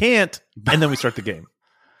 Bet you can't. And then we start the game.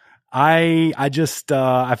 I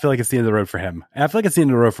feel like it's the end of the road for him. I feel like it's the end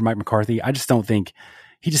of the road for Mike McCarthy. I just don't think,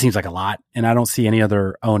 he just seems like a lot. And I don't see any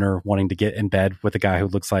other owner wanting to get in bed with a guy who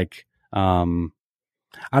looks like, I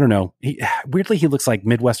don't know. Weirdly, he looks like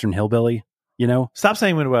Midwestern hillbilly, you know? Stop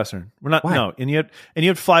saying Midwestern. We're not, no. And you had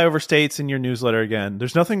flyover states in your newsletter again.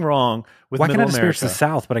 There's nothing wrong with Middle America. Why can I disparage the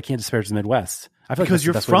South, but I can't disparage the Midwest? I feel because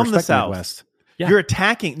like you're from the South. Midwest. Yeah. You're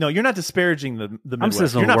attacking. No, you're not disparaging the Midwest. I'm a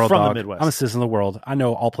citizen you're of the not world, from dog. the Midwest. I'm a citizen of the world. I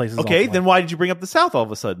know all places. Okay, then why did you bring up the South all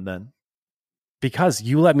of a sudden then? Because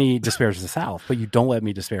you let me disparage the South, but you don't let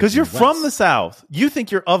me disparage because you're from the South. You think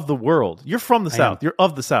you're of the world. You're from the South. You're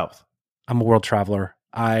of the South. I'm a world traveler.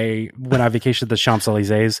 When I vacation at the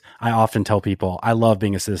Champs-Élysées, I often tell people I love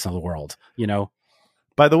being a citizen of the world, you know?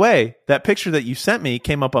 By the way, that picture that you sent me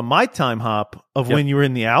came up on my time hop of when you were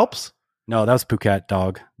in the Alps. No, that was Phuket,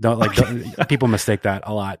 dog. Don't people mistake that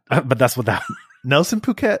a lot, but that's what that. Nelson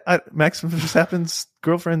Phuket, Max Verstappen's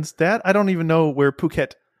girlfriend's dad. I don't even know where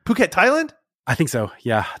Phuket, Thailand. I think so.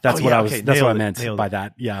 Yeah, that's what I was. Okay. That's what I meant by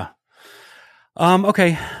that. Yeah.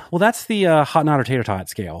 Okay. Well, that's the hot knot or tater tot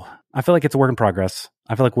scale. I feel like it's a work in progress.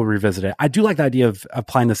 I feel like we'll revisit it. I do like the idea of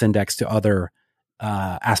applying this index to other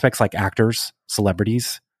aspects like actors,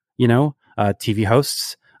 celebrities, you know, TV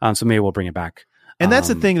hosts. So maybe we'll bring it back. And that's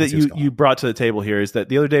the thing that you brought to the table here is that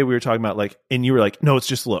the other day we were talking about and you were like, no, it's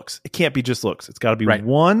just looks. It can't be just looks. It's got to be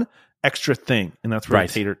one extra thing. And that's where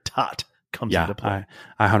tater tot comes into play.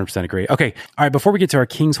 I 100% agree. Okay. All right. Before we get to our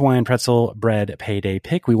King's Hawaiian Pretzel Bread Payday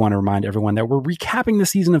pick, we want to remind everyone that we're recapping the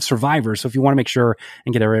season of Survivor. So if you want to make sure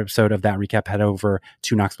and get every episode of that recap, head over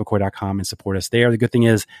to knoxmccoy.com and support us there. The good thing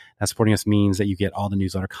is that supporting us means that you get all the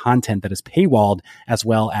newsletter content that is paywalled, as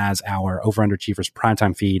well as our Over Under Chiefers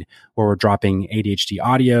primetime feed, where we're dropping ADHD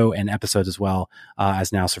audio and episodes as well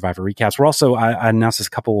as now Survivor recaps. We're also, I announced this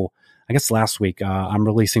couple, I guess last week, I'm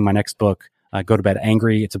releasing my next book, Go to Bed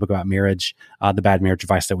Angry. It's a book about marriage, the bad marriage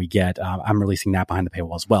advice that we get. I'm releasing that behind the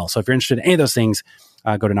paywall as well. So if you're interested in any of those things,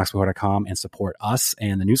 go to knoxville.com and support us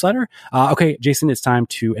and the newsletter. Okay, Jason, it's time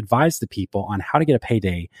to advise the people on how to get a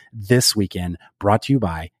payday this weekend, brought to you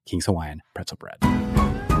by King's Hawaiian Pretzel Bread.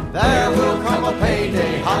 There will come a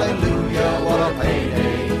payday, hallelujah, what a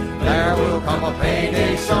payday. There will come a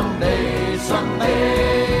payday someday,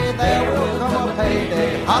 someday. There will come a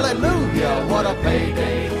payday, hallelujah, what a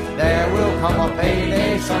payday. There will come a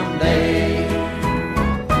payday someday.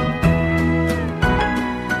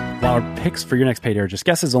 While our picks for your next payday are just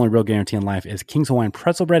guesses, the only real guarantee in life is King's Hawaiian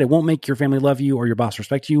Pretzel Bread. It won't make your family love you or your boss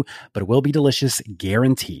respect you, but it will be delicious,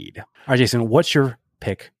 guaranteed. All right, Jason, what's your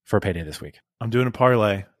pick for a payday this week? I'm doing a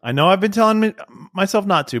parlay. I know I've been telling myself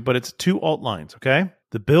not to, but it's 2 alt lines, okay?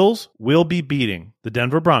 The Bills will be beating the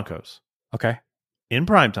Denver Broncos. Okay. In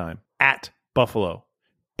primetime at Buffalo.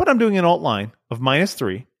 But I'm doing an alt line of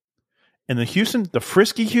 -3. And the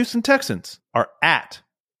frisky Houston Texans are at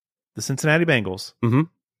the Cincinnati Bengals. Mm-hmm.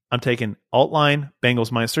 I'm taking alt line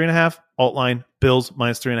Bengals -3.5, alt line Bills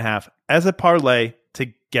 -3.5 as a parlay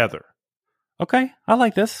together. Okay, I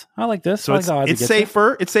like this. So it's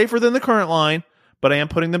safer. It's safer than the current line, but I am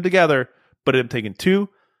putting them together. But I'm taking 2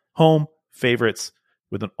 home favorites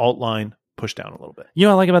with an alt line pushed down a little bit. You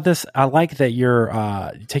know what I like about this? I like that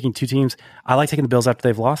you're taking 2 teams. I like taking the Bills after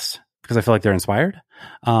they've lost because I feel like they're inspired.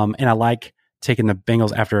 And I like taking the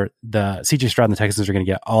Bengals after the CJ Stroud and the Texans are going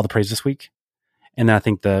to get all the praise this week. And then I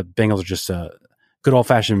think the Bengals are just a good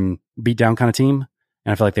old-fashioned beatdown kind of team.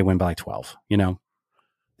 And I feel like they win by like 12, you know?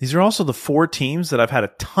 These are also the 4 teams that I've had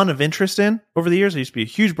a ton of interest in over the years. I used to be a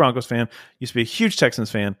huge Broncos fan, used to be a huge Texans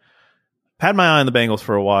fan. Had my eye on the Bengals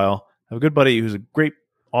for a while. I have a good buddy who's a great,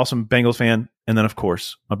 awesome Bengals fan. And then, of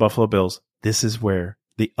course, my Buffalo Bills. This is where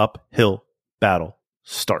the uphill battle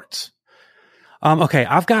starts. Okay,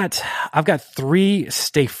 I've got 3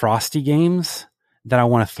 Stay Frosty games that I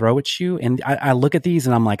want to throw at you. And I look at these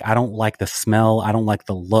and I'm like, I don't like the smell. I don't like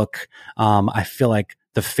the look. I feel like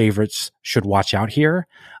the favorites should watch out here.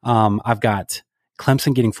 I've got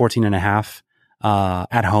Clemson getting 14.5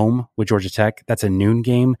 at home with Georgia Tech. That's a noon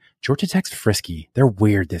game. Georgia Tech's frisky. They're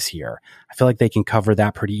weird this year. I feel like they can cover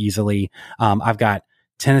that pretty easily. I've got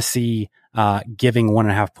Tennessee giving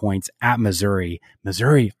 1.5 points at Missouri.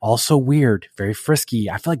 Missouri also weird, very frisky.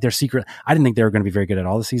 I feel like they're secret. I didn't think they were going to be very good at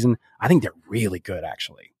all this season. I think they're really good,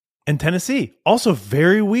 actually. And Tennessee, also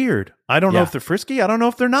very weird. I don't know if they're frisky. I don't know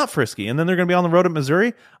if they're not frisky. And then they're going to be on the road at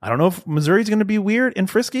Missouri. I don't know if Missouri's going to be weird and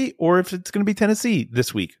frisky or if it's going to be Tennessee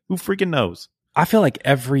this week. Who freaking knows? I feel like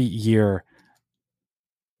every year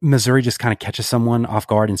Missouri just kind of catches someone off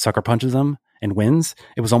guard and sucker punches them and wins.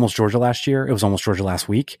 It was almost Georgia last year. It was almost Georgia last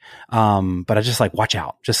week. But I just like, watch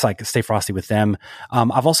out. Just like stay frosty with them.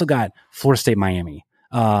 I've also got Florida State, Miami.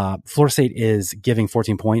 Florida State is giving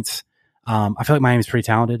 14 points. I feel like Miami's pretty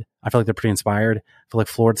talented. I feel like they're pretty inspired. I feel like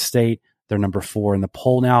Florida State, they're number 4 in the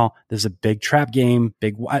poll now. This is a big trap game,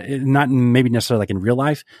 not maybe necessarily like in real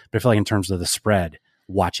life, but I feel like in terms of the spread,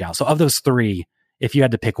 watch out. So of those 3, if you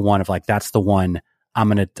had to pick one of like, that's the one I'm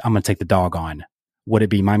going to take the dog on, would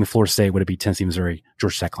it be Miami, Florida State? Would it be Tennessee, Missouri,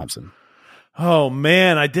 Georgia Tech, Clemson? Oh,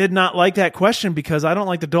 man, I did not like that question because I don't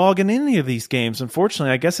like the dog in any of these games.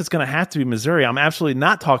 Unfortunately, I guess it's going to have to be Missouri. I'm absolutely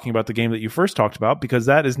not talking about the game that you first talked about because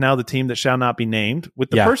that is now the team that shall not be named with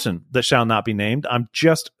the person that shall not be named. I'm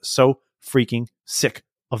just so freaking sick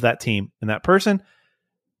of that team and that person.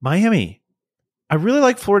 Miami. I really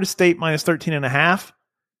like Florida State -13.5.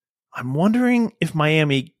 I'm wondering if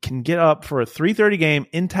Miami can get up for a 3:30 game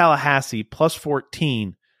in Tallahassee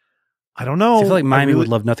 +14. I don't know. I feel like Miami would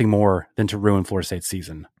love nothing more than to ruin Florida State's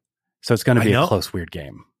season. So it's going to be a close, weird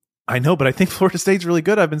game. I know, but I think Florida State's really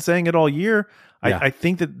good. I've been saying it all year. I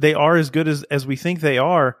think that they are as good as we think they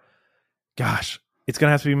are. Gosh, it's going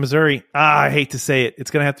to have to be Missouri. I hate to say it.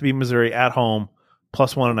 It's going to have to be Missouri at home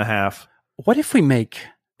 +1.5. What if we make,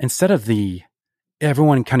 instead of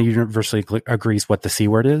everyone kind of universally agrees what the C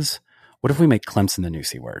word is, what if we make Clemson the new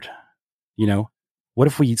C word? You know? What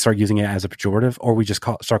if we start using it as a pejorative, or we just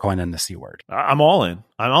start calling them the C word? I'm all in.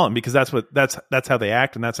 I'm all in because that's how they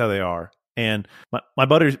act and that's how they are. And my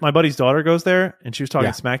buddy's daughter goes there, and she was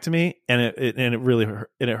talking smack to me, and it really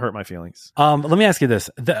hurt my feelings. Let me ask you this: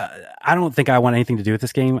 I don't think I want anything to do with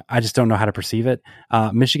this game. I just don't know how to perceive it.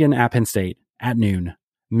 Michigan at Penn State at noon.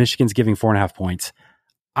 Michigan's giving 4.5 points.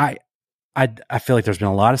 I feel like there's been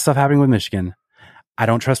a lot of stuff happening with Michigan. I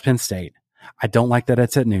don't trust Penn State. I don't like that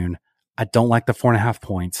it's at noon. I don't like the 4.5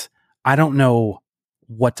 points. I don't know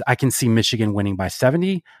I can see Michigan winning by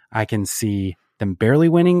 70. I can see them barely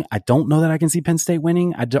winning. I don't know that I can see Penn State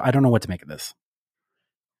winning. I don't know what to make of this.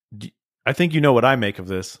 I think you know what I make of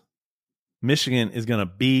this. Michigan is going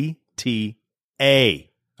to BTA.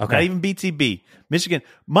 Okay. Not even BTB. Michigan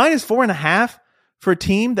minus 4.5 for a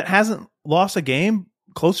team that hasn't lost a game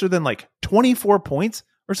closer than like 24 points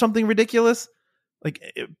or something ridiculous.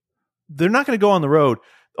 They're not going to go on the road.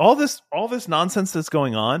 All this nonsense that's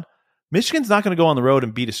going on, Michigan's not going to go on the road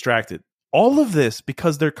and be distracted. All of this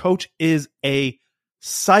because their coach is a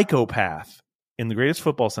psychopath in the greatest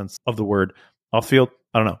football sense of the word. Off field,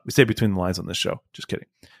 I don't know. We say between the lines on this show. Just kidding.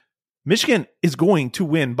 Michigan is going to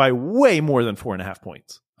win by way more than 4.5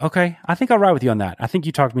 points. Okay. I think I'll ride with you on that. I think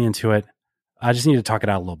you talked me into it. I just need to talk it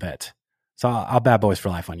out a little bit. So I'll bad boys for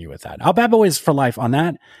life on you with that. I'll bad boys for life on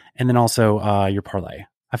that. And then also your parlay.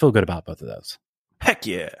 I feel good about both of those. Heck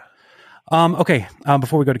yeah. Okay.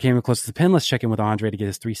 Before we go to Cameo Close to the Pin, let's check in with Andre to get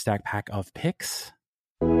his 3-stack pack of picks.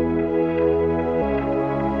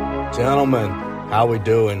 Gentlemen, how we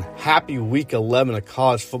doing? Happy week 11 of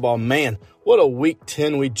college football. Man, what a week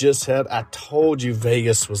 10 we just had. I told you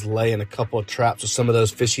Vegas was laying a couple of traps with some of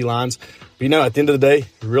those fishy lines. But at the end of the day,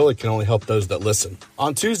 you really can only help those that listen.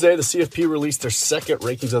 On Tuesday, the CFP released their second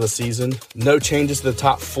rankings of the season. No changes to the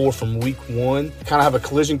top 4 from week 1. Kind of have a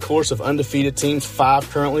collision course of undefeated teams, 5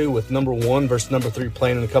 currently, with number 1 versus number 3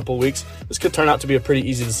 playing in a couple of weeks. This could turn out to be a pretty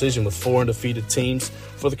easy decision with 4 undefeated teams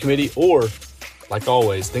for the committee, or like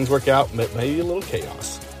always, things work out, maybe a little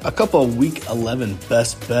chaos. A couple of Week 11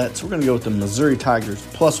 best bets. We're going to go with the Missouri Tigers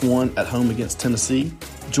 +1 at home against Tennessee,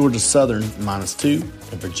 Georgia Southern -2,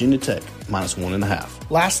 and Virginia Tech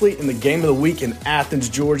 -1.5. Lastly, in the game of the week in Athens,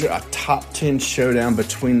 Georgia, a top 10 showdown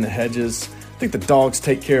between the hedges. I think the Dogs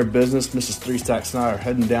take care of business. Mrs. 3-Stacks and I are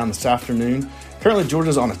heading down this afternoon. Currently,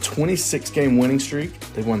 Georgia's on a 26-game winning streak.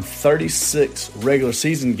 They've won 36 regular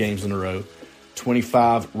season games in a row,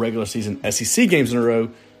 25 regular season SEC games in a row,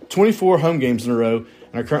 24 home games in a row,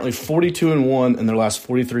 and are currently 42-1 in their last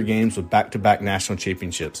 43 games with back-to-back national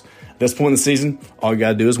championships. At this point in the season, all you got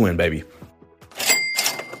to do is win, baby.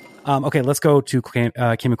 Okay, let's go to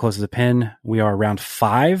Cameo Close to the Pin. We are round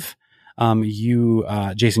 5.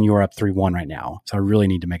 Jason, you are up 3-1 right now. So I really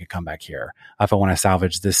need to make a comeback here if I want to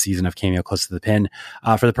salvage this season of Cameo Close to the Pin.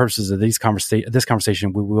 For the purposes of this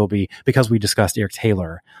conversation, we will be, because we discussed Eric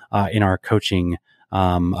Taylor in our coaching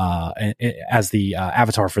as the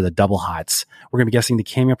avatar for the Double Hots, we're going to be guessing the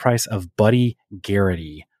cameo price of Buddy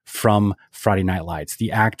Garrity from Friday Night Lights.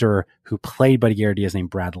 The actor who played Buddy Garrity is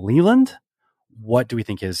named Brad Leland. What do we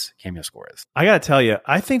think his cameo score is? I got to tell you,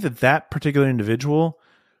 I think that particular individual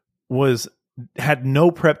had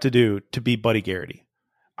no prep to do to be Buddy Garrity.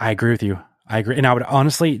 I agree with you. I agree. And I would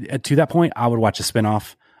honestly, to that point, I would watch a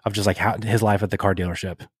spinoff of just like his life at the car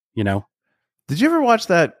dealership, Did you ever watch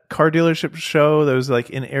that car dealership show that was like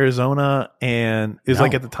in Arizona? And it was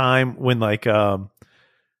like at the time when oh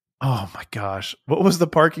my gosh, what was the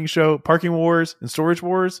parking show? Parking Wars and Storage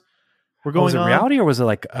Wars were going on. Was it reality or was it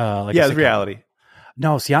like yeah, it was reality.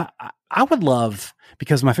 No, see, I would love,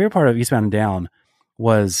 because my favorite part of Eastbound and Down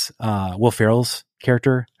was Will Ferrell's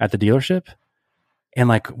character at the dealership. And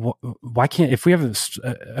like, why can't, if we have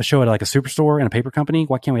a show at like a superstore and a paper company,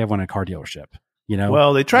 why can't we have one at a car dealership?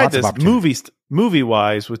 Well, they tried this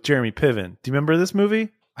movie-wise with Jeremy Piven. Do you remember this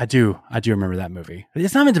movie? I do remember that movie.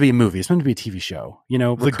 It's not meant to be a movie. It's meant to be a TV show.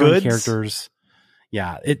 The Goods characters.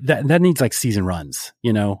 Yeah, that needs like season runs.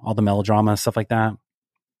 All the melodrama, stuff like that.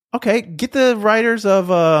 Okay, get the writers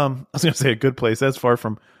of I was going to say A Good Place. That's far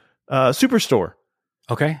from Superstore.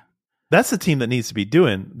 Okay, that's the team that needs to be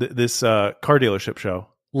doing this car dealership show.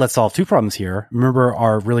 Let's solve 2 problems here. Remember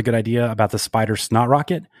our really good idea about the spider snot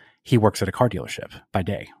rocket? He works at a car dealership by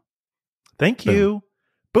day. Thank you.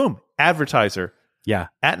 Boom. Advertiser. Yeah.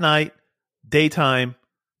 At night, daytime,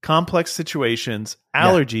 complex situations,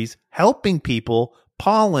 allergies, helping people,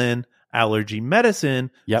 pollen, allergy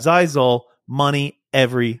medicine, Zysol, money,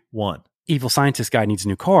 everyone. Evil scientist guy needs a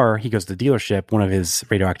new car. He goes to the dealership. One of his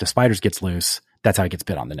radioactive spiders gets loose. That's how he gets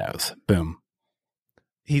bit on the nose. Boom.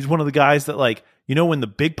 He's one of the guys that when the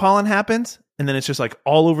big pollen happens and then it's just like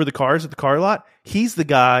all over the cars at the car lot, he's the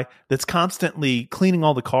guy that's constantly cleaning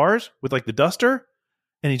all the cars with like the duster,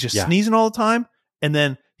 and he's just sneezing all the time. And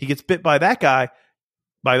then he gets bit by that guy,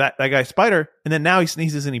 by that guy's spider. And then now he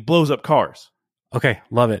sneezes and he blows up cars. Okay.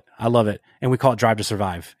 Love it. I love it. And we call it Drive to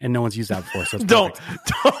Survive, and no one's used that before. So it's don't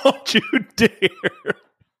you dare.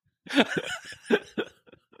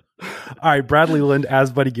 All right. Brad Leland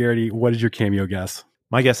as Buddy Garrity. What is your cameo guess?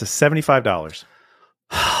 My guess is $75.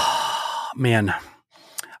 Man,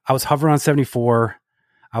 I was hovering on 74.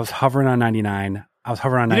 I was hovering on 99. I was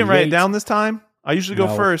hovering on 98. You didn't write it down this time? I usually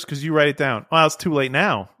go first because you write it down. Well, it's too late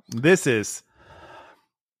now.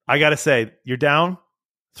 I got to say, you're down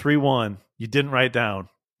 3-1. You didn't write it down.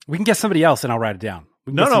 We can guess somebody else and I'll write it down.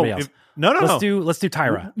 No. Let's do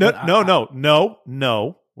Tyra.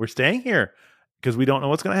 No. We're staying here because we don't know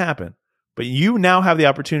what's going to happen. But you now have the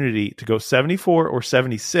opportunity to go 74 or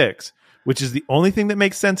 76, which is the only thing that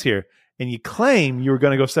makes sense here. And you claim you were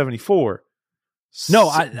going to go 74. No,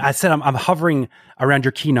 I said I'm hovering around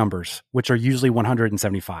your key numbers, which are usually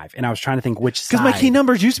 175. And I was trying to think which side. Because my key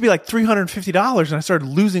numbers used to be like $350 and I started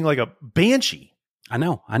losing like a banshee. I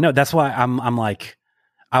know. That's why I'm like,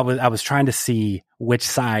 I was trying to see which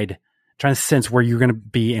side, trying to sense where you're going to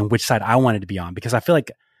be and which side I wanted to be on, because I feel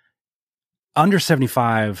like under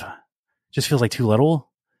 75 just feels like too little,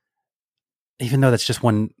 even though that's just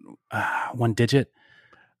one digit.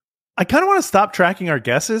 I kind of want to stop tracking our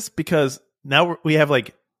guesses because now we have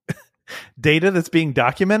like data that's being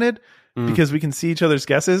documented because we can see each other's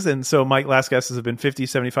guesses. And so my last guesses have been 50,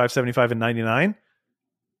 75, 75, and 99.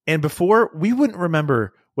 And before, we wouldn't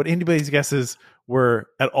remember what anybody's guesses were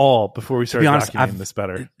at all before we started documenting this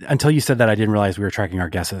better. Until you said that, I didn't realize we were tracking our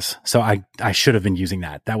guesses. So I should have been using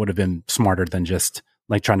that. That would have been smarter than just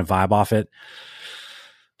like trying to vibe off it.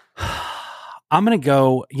 I'm going to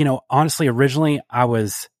go, honestly, originally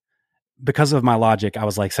because of my logic, I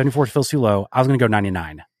was like 74 feels too low. I was going to go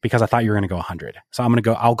 99 because I thought you were going to go 100. So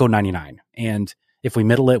I'll go 99. And if we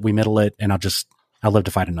middle it, we middle it, and I'll live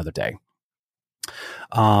to fight another day.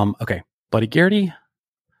 Okay. Buddy Garrity,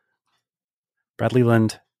 Brad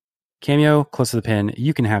Leland, cameo, close to the pin.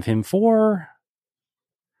 You can have him for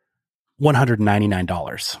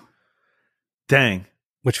 $199. Dang.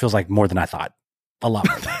 Which feels like more than I thought. A lot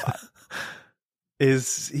more than I thought.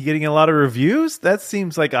 Is he getting a lot of reviews? That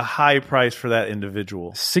seems like a high price for that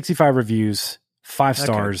individual. 65 reviews, 5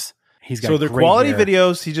 stars. He's got so they're quality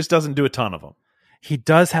videos. He just doesn't do a ton of them. He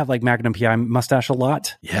does have like Magnum PI mustache a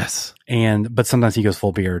lot. Yes. But sometimes he goes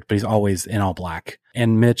full beard, but he's always in all black.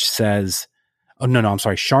 And Mitch says, I'm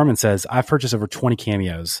sorry. Sharman says, I've purchased over 20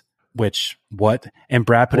 cameos, what? And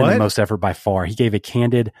Brad put in the most effort by far. He gave a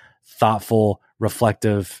candid, thoughtful,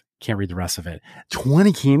 reflective, can't read the rest of it.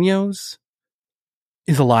 20 cameos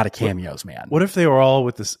is a lot of cameos, man. What if they were all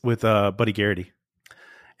with Buddy Garrity?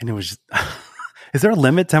 And it was just, is there a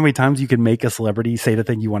limit to how many times you can make a celebrity say the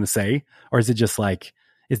thing you want to say? Or is it just like,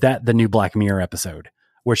 is that the new Black Mirror episode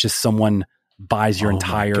where it's just someone buys your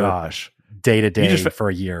entire day-to-day for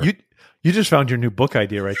a year? You just found your new book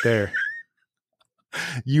idea right there.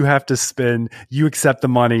 You accept the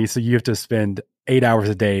money, so you have to spend 8 hours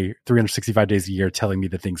a day, 365 days a year telling me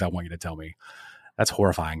the things I want you to tell me. That's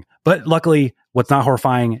horrifying. But luckily, what's not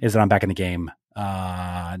horrifying is that I'm back in the game.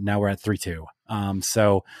 Now we're at 3-2.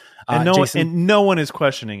 And no one is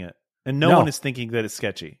questioning it. And no one is thinking that it's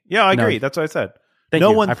sketchy. Yeah, I agree. That's what I said. Thank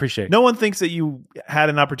you. I appreciate it. No one thinks that you had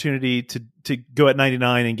an opportunity to go at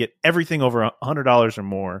 99 and get everything over $100 or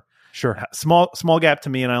more. Sure. Small gap to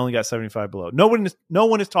me, and I only got 75 below. No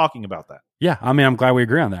one is talking about that. Yeah, I mean, I'm glad we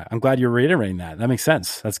agree on that. I'm glad you're reiterating that. That makes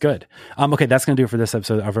sense. That's good. Okay, that's going to do it for this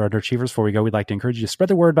episode of our Underachievers. Before we go, we'd like to encourage you to spread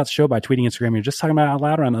the word about the show by tweeting, Instagram. You're just talking about it out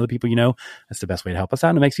loud around other people you know. That's the best way to help us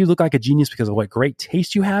out. And it makes you look like a genius because of what great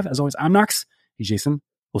taste you have. As always, I'm Knox. He's Jason.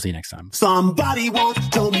 We'll see you next time. Somebody once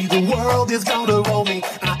told me the world is gonna roll me.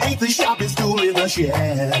 I ain't the sharpest tool in the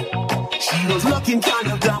shed. She was looking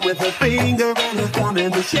kind of dumb with her finger and her thumb in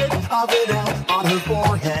the shape of an L on her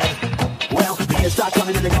forehead. Well, the years start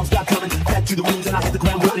coming and the gums start coming. Back to the rooms and I hit the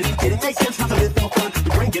ground running. It makes sense not to live for fun.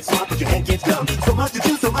 The brain gets smart, but your head gets dumb. So much to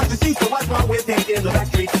do, so much to see. So what's wrong with it in the back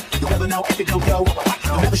street? You'll never know if you don't go.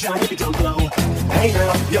 You'll never shine if you don't glow. Hey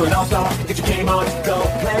girl, you're an all-star. Get your game on, go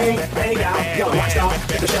play. Hey now, you're a rock star.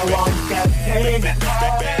 Get the show on, get paid.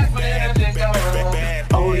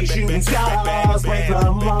 Only shooting stars way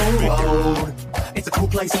from home. It's a cool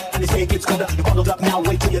place, and this day gets colder. You're bundled up now,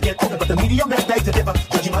 wait till you get older. But the medium man begs to differ,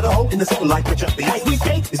 judging by the hole in the solar-like picture. The ice we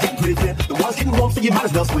skate is getting pretty thin. The world's getting warm, so you might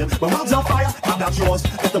as well swim. When world's on fire, how about yours?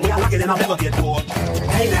 That's the way I like it, and I'll never get bored.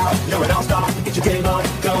 Hey now, you're an all-star. Get your game on,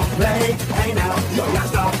 go play. Hey now, you're a rock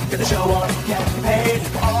star. Get the show on, get paid.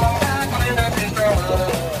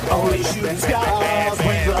 Only shooting stars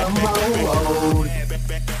way from home.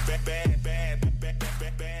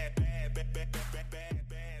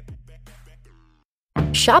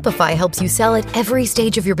 Shopify helps you sell at every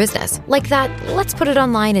stage of your business. Like that, let's put it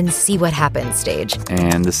online and see what happens stage.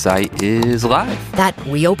 And the site is live. That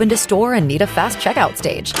we opened a store and need a fast checkout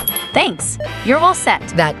stage. Thanks. You're all set.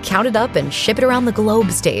 That count it up and ship it around the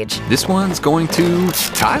globe stage. This one's going to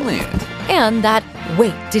Thailand. And that,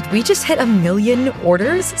 wait, did we just hit 1 million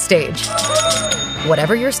orders stage?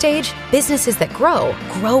 Whatever your stage, businesses that grow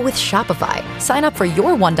with Shopify. Sign up for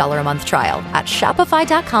your $1 a month trial at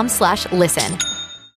shopify.com/listen.